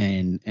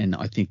 And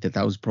I think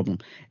that was a problem.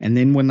 And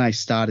then when they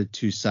started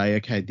to say,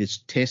 okay, this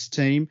test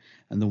team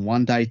and the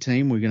one-day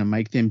team, we're going to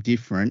make them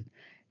different,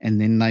 and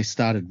then they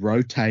started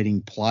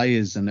rotating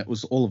players, and it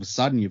was all of a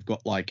sudden you've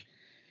got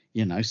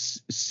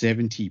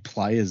 70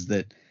 players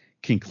that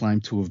can claim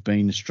to have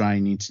been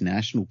Australian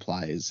international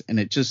players, and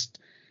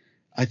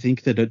I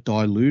think that it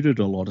diluted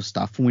a lot of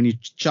stuff. And when you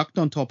chucked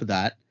on top of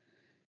that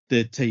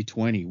the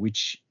T20,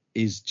 which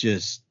is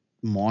just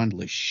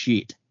mindless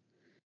shit,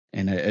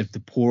 and of the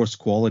poorest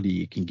quality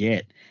you can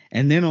get.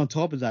 And then on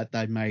top of that,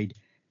 they made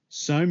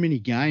so many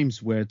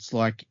games where it's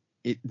like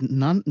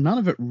none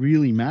of it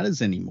really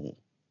matters anymore.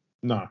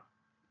 No,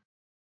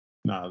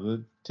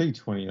 the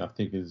T20 I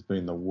think has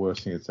been the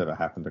worst thing that's ever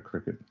happened to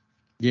cricket.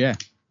 Yeah,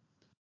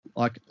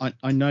 like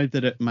I know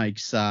that it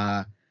makes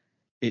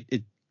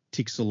it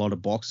ticks a lot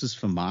of boxes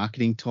for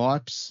marketing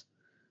types,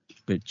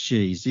 but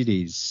geez,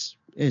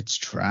 it's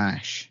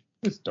trash.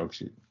 It's dog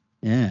shit.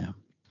 Yeah.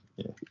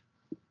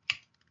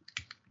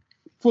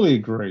 Fully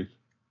agree.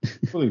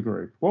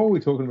 What were we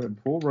talking about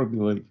before? Rugby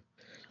league.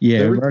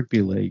 Yeah,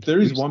 rugby league. There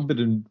is one bit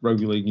in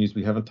rugby league news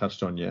we haven't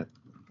touched on yet.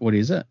 What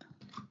is it?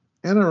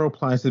 NRL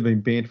players have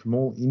been banned from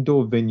all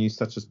indoor venues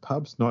such as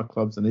pubs,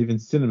 nightclubs, and even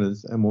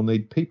cinemas, and will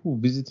need people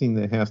visiting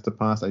their house to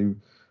pass a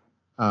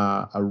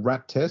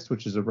RAT test,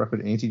 which is a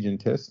rapid antigen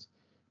test,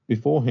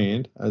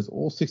 beforehand, as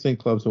all 16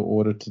 clubs were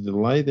ordered to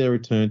delay their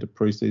return to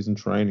pre-season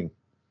training.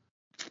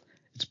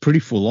 It's pretty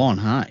full on,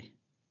 hey?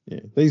 Yeah,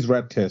 these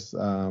RAT tests,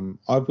 I've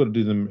got to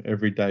do them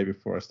every day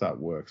before I start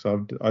work.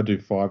 So I do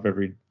 5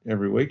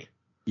 every week.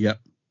 Yep.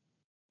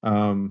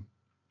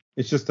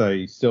 It's just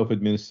a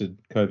self-administered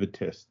COVID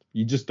test.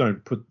 You just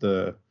don't put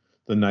the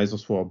nasal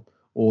swab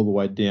all the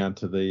way down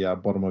to the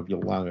bottom of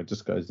your lung. It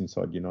just goes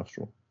inside your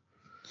nostril.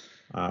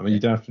 And you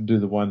don't have to do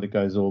the one that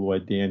goes all the way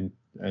down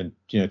and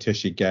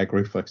test your gag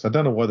reflex. I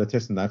don't know why they're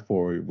testing that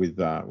for with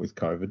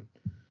COVID,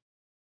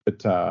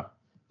 but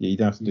you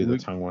don't have to do the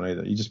tongue one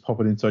either. You just pop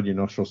it inside your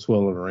nostril,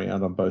 swirl it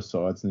around on both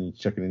sides, and you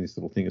chuck it in this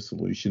little thing of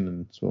solution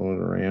and swirl it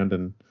around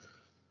and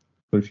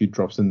put a few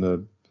drops in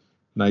the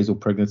nasal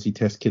pregnancy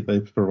test kit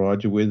they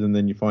provide you with, and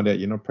then you find out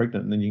you're not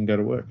pregnant, and then you can go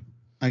to work.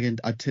 I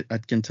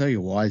can tell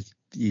you why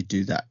you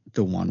do that,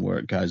 the one where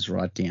it goes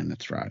right down the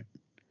throat,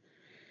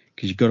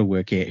 because you've got to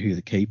work out who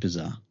the keepers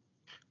are.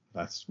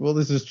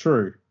 This is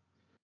true.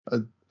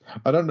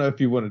 I don't know if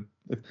you want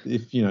to,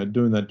 if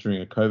doing that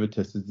during a COVID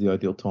test is the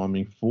ideal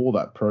timing for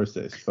that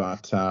process,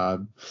 but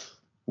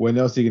when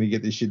else are you going to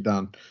get this shit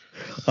done?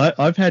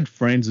 I've had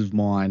friends of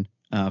mine,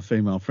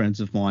 female friends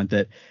of mine,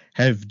 that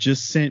have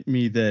just sent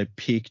me the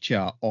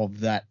picture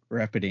of that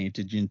rapid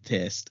antigen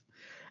test,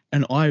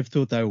 and I've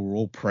thought they were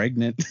all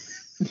pregnant.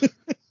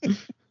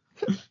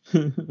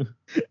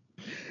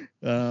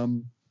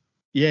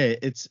 Yeah,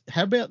 it's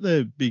how about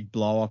the big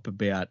blow up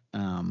about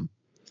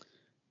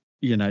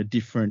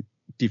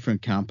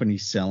different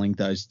companies selling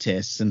those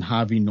tests, and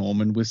Harvey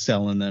Norman was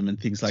selling them and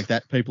things like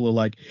that. People are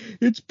like,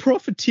 it's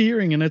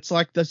profiteering, and it's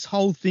like this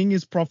whole thing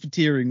is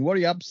profiteering. What are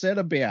you upset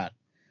about?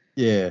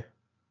 Yeah.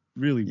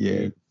 Really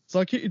weird. It's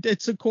like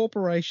it's a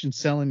corporation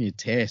selling you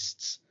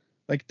tests.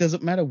 Like, does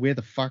it matter where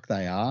the fuck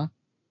they are?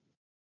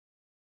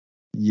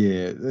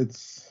 Yeah,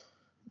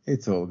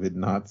 it's all a bit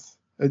nuts.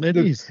 It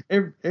is.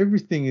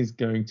 Everything is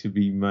going to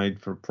be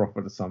made for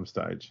profit at some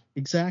stage.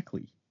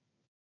 Exactly.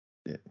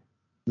 Yeah.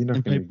 You're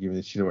not going to be giving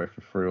this shit away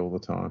for free all the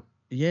time.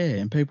 Yeah,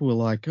 and people were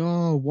like,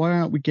 "Oh, why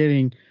aren't we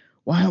getting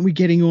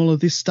all of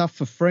this stuff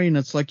for free?" And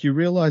it's like, you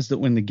realize that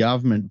when the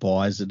government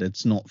buys it,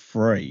 it's not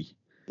free.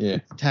 Yeah.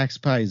 It's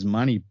taxpayers'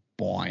 money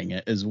buying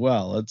it as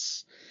well.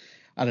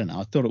 I don't know.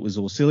 I thought it was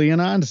all silly,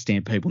 and I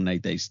understand people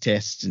need these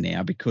tests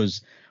now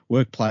because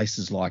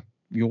workplaces like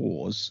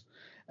yours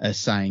are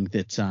saying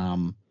that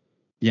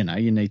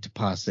you need to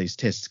pass these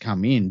tests to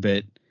come in,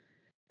 but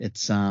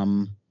it's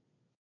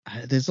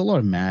there's a lot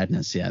of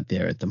madness out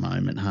there at the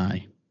moment,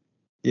 hey?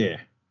 Yeah.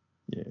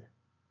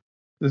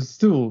 There's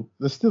still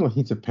a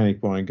hint of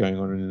panic buying going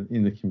on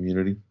in the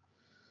community.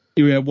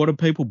 Yeah, what are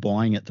people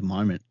buying at the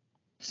moment?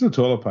 Still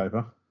toilet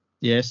paper.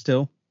 Yeah,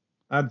 still.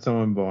 I had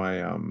someone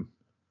buy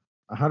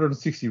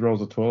 160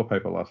 rolls of toilet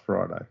paper last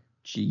Friday.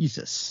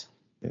 Jesus.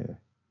 Yeah.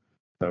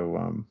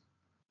 So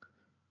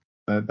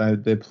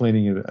they're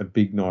planning a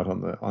big night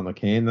on the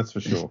can, that's for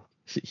sure.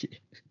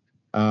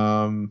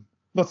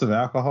 Lots of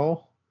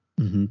alcohol.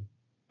 Mm-hmm.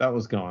 That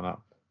was going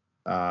up.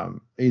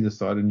 Either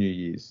side of New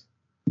Year's.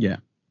 Yeah.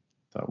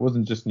 So it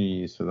wasn't just New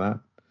Year's for that.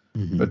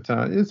 Mm-hmm. But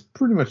it's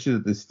pretty much it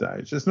at this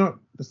stage. It's not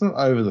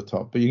over the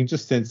top, but you can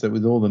just sense that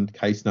with all the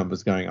case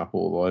numbers going up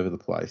all over the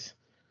place.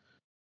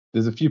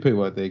 There's a few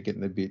people out there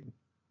getting a bit,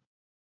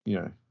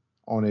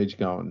 on edge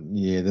going,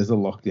 yeah, there's a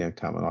lockdown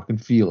coming. I can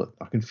feel it.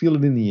 I can feel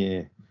it in the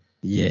air.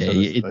 Yeah. So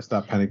they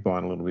start panic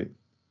buying a little bit.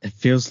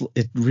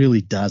 It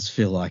really does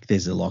feel like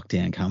there's a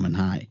lockdown coming,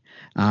 hey?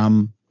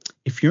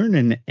 If you're in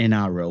an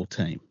NRL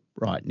team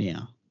right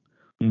now,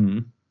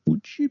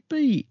 would you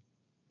be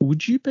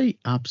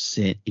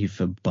upset if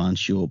a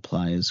bunch of your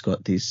players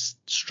got this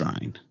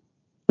strain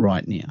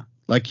right now?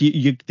 Like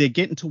they're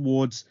getting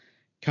towards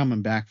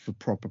coming back for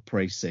proper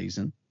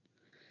preseason,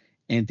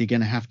 and they're going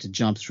to have to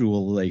jump through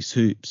all of these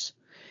hoops.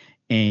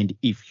 And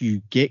if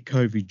you get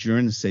COVID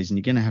during the season,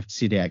 you're going to have to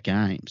sit out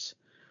games.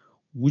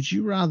 Would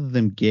you rather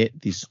them get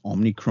this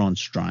Omicron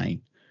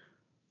strain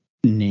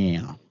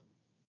now?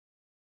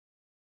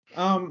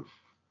 Oh,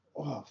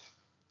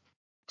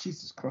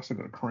 Jesus Christ! I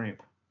got a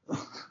cramp.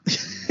 What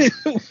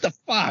the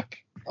fuck?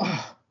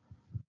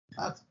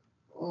 That's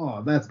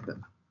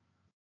been.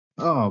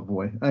 Oh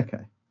boy.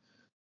 Okay.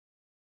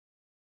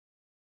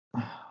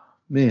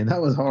 Man, that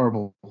was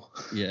horrible.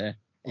 Yeah.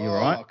 You all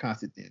right? I can't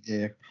sit down.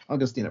 Yeah, I'll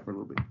just stand up for a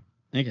little bit.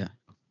 Okay.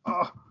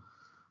 Oh,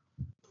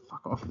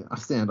 fuck off! I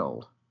sound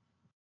old.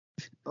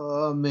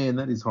 Oh man,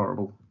 that is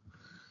horrible.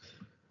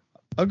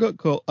 I got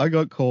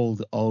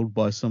called old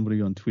by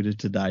somebody on Twitter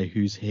today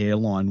whose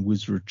hairline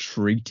was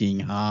retreating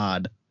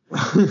hard.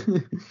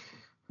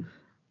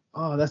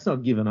 Oh, that's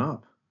not giving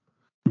up.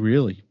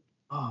 Really?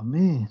 Oh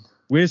man.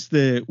 Where's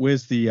the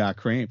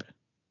cramp?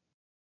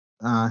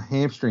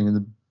 Hamstring in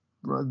the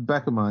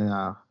back of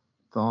my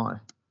thigh.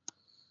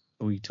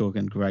 Are we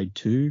talking grade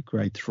 2,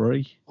 grade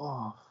 3?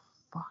 Oh,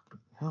 fuck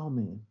hell,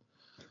 man.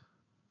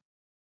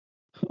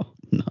 Oh,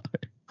 no.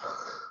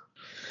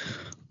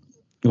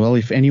 Well,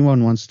 if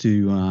anyone wants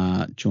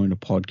to join a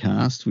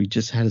podcast, we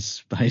just had a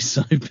space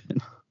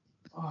open.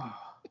 Oh,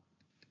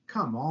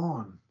 come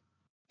on.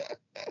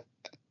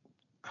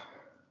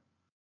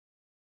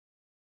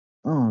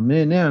 Oh,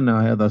 man, now I know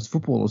how those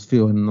footballers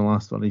feel in the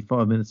last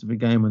 5 minutes of a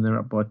game when they're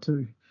up by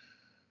 2.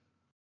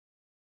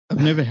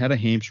 I've never had a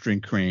hamstring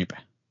cramp.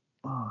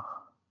 Oh,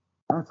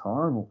 that's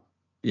horrible.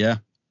 Yeah.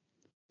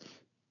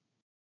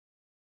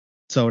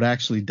 So it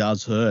actually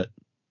does hurt.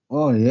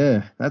 Oh,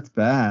 yeah, that's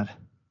bad.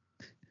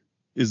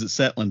 Is it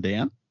settling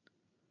down?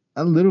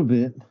 A little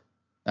bit.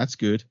 That's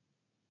good.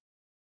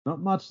 Not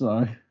much,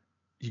 though.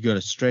 You got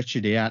to stretch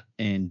it out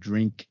and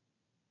drink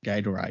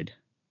Gatorade.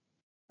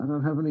 I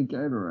don't have any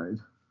Gatorade.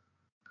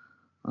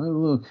 Oh,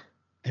 look.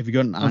 Have you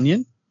got an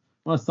onion?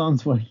 My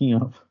son's waking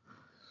up.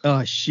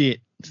 Oh,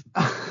 shit.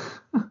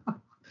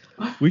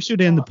 We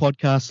should end the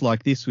podcast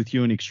like this with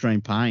you in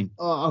extreme pain.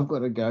 Oh, I've got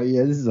to go.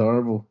 Yeah, this is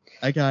horrible.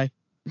 Okay.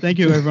 Thank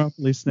you, everyone,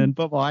 for listening.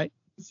 Bye-bye.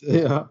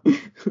 See ya.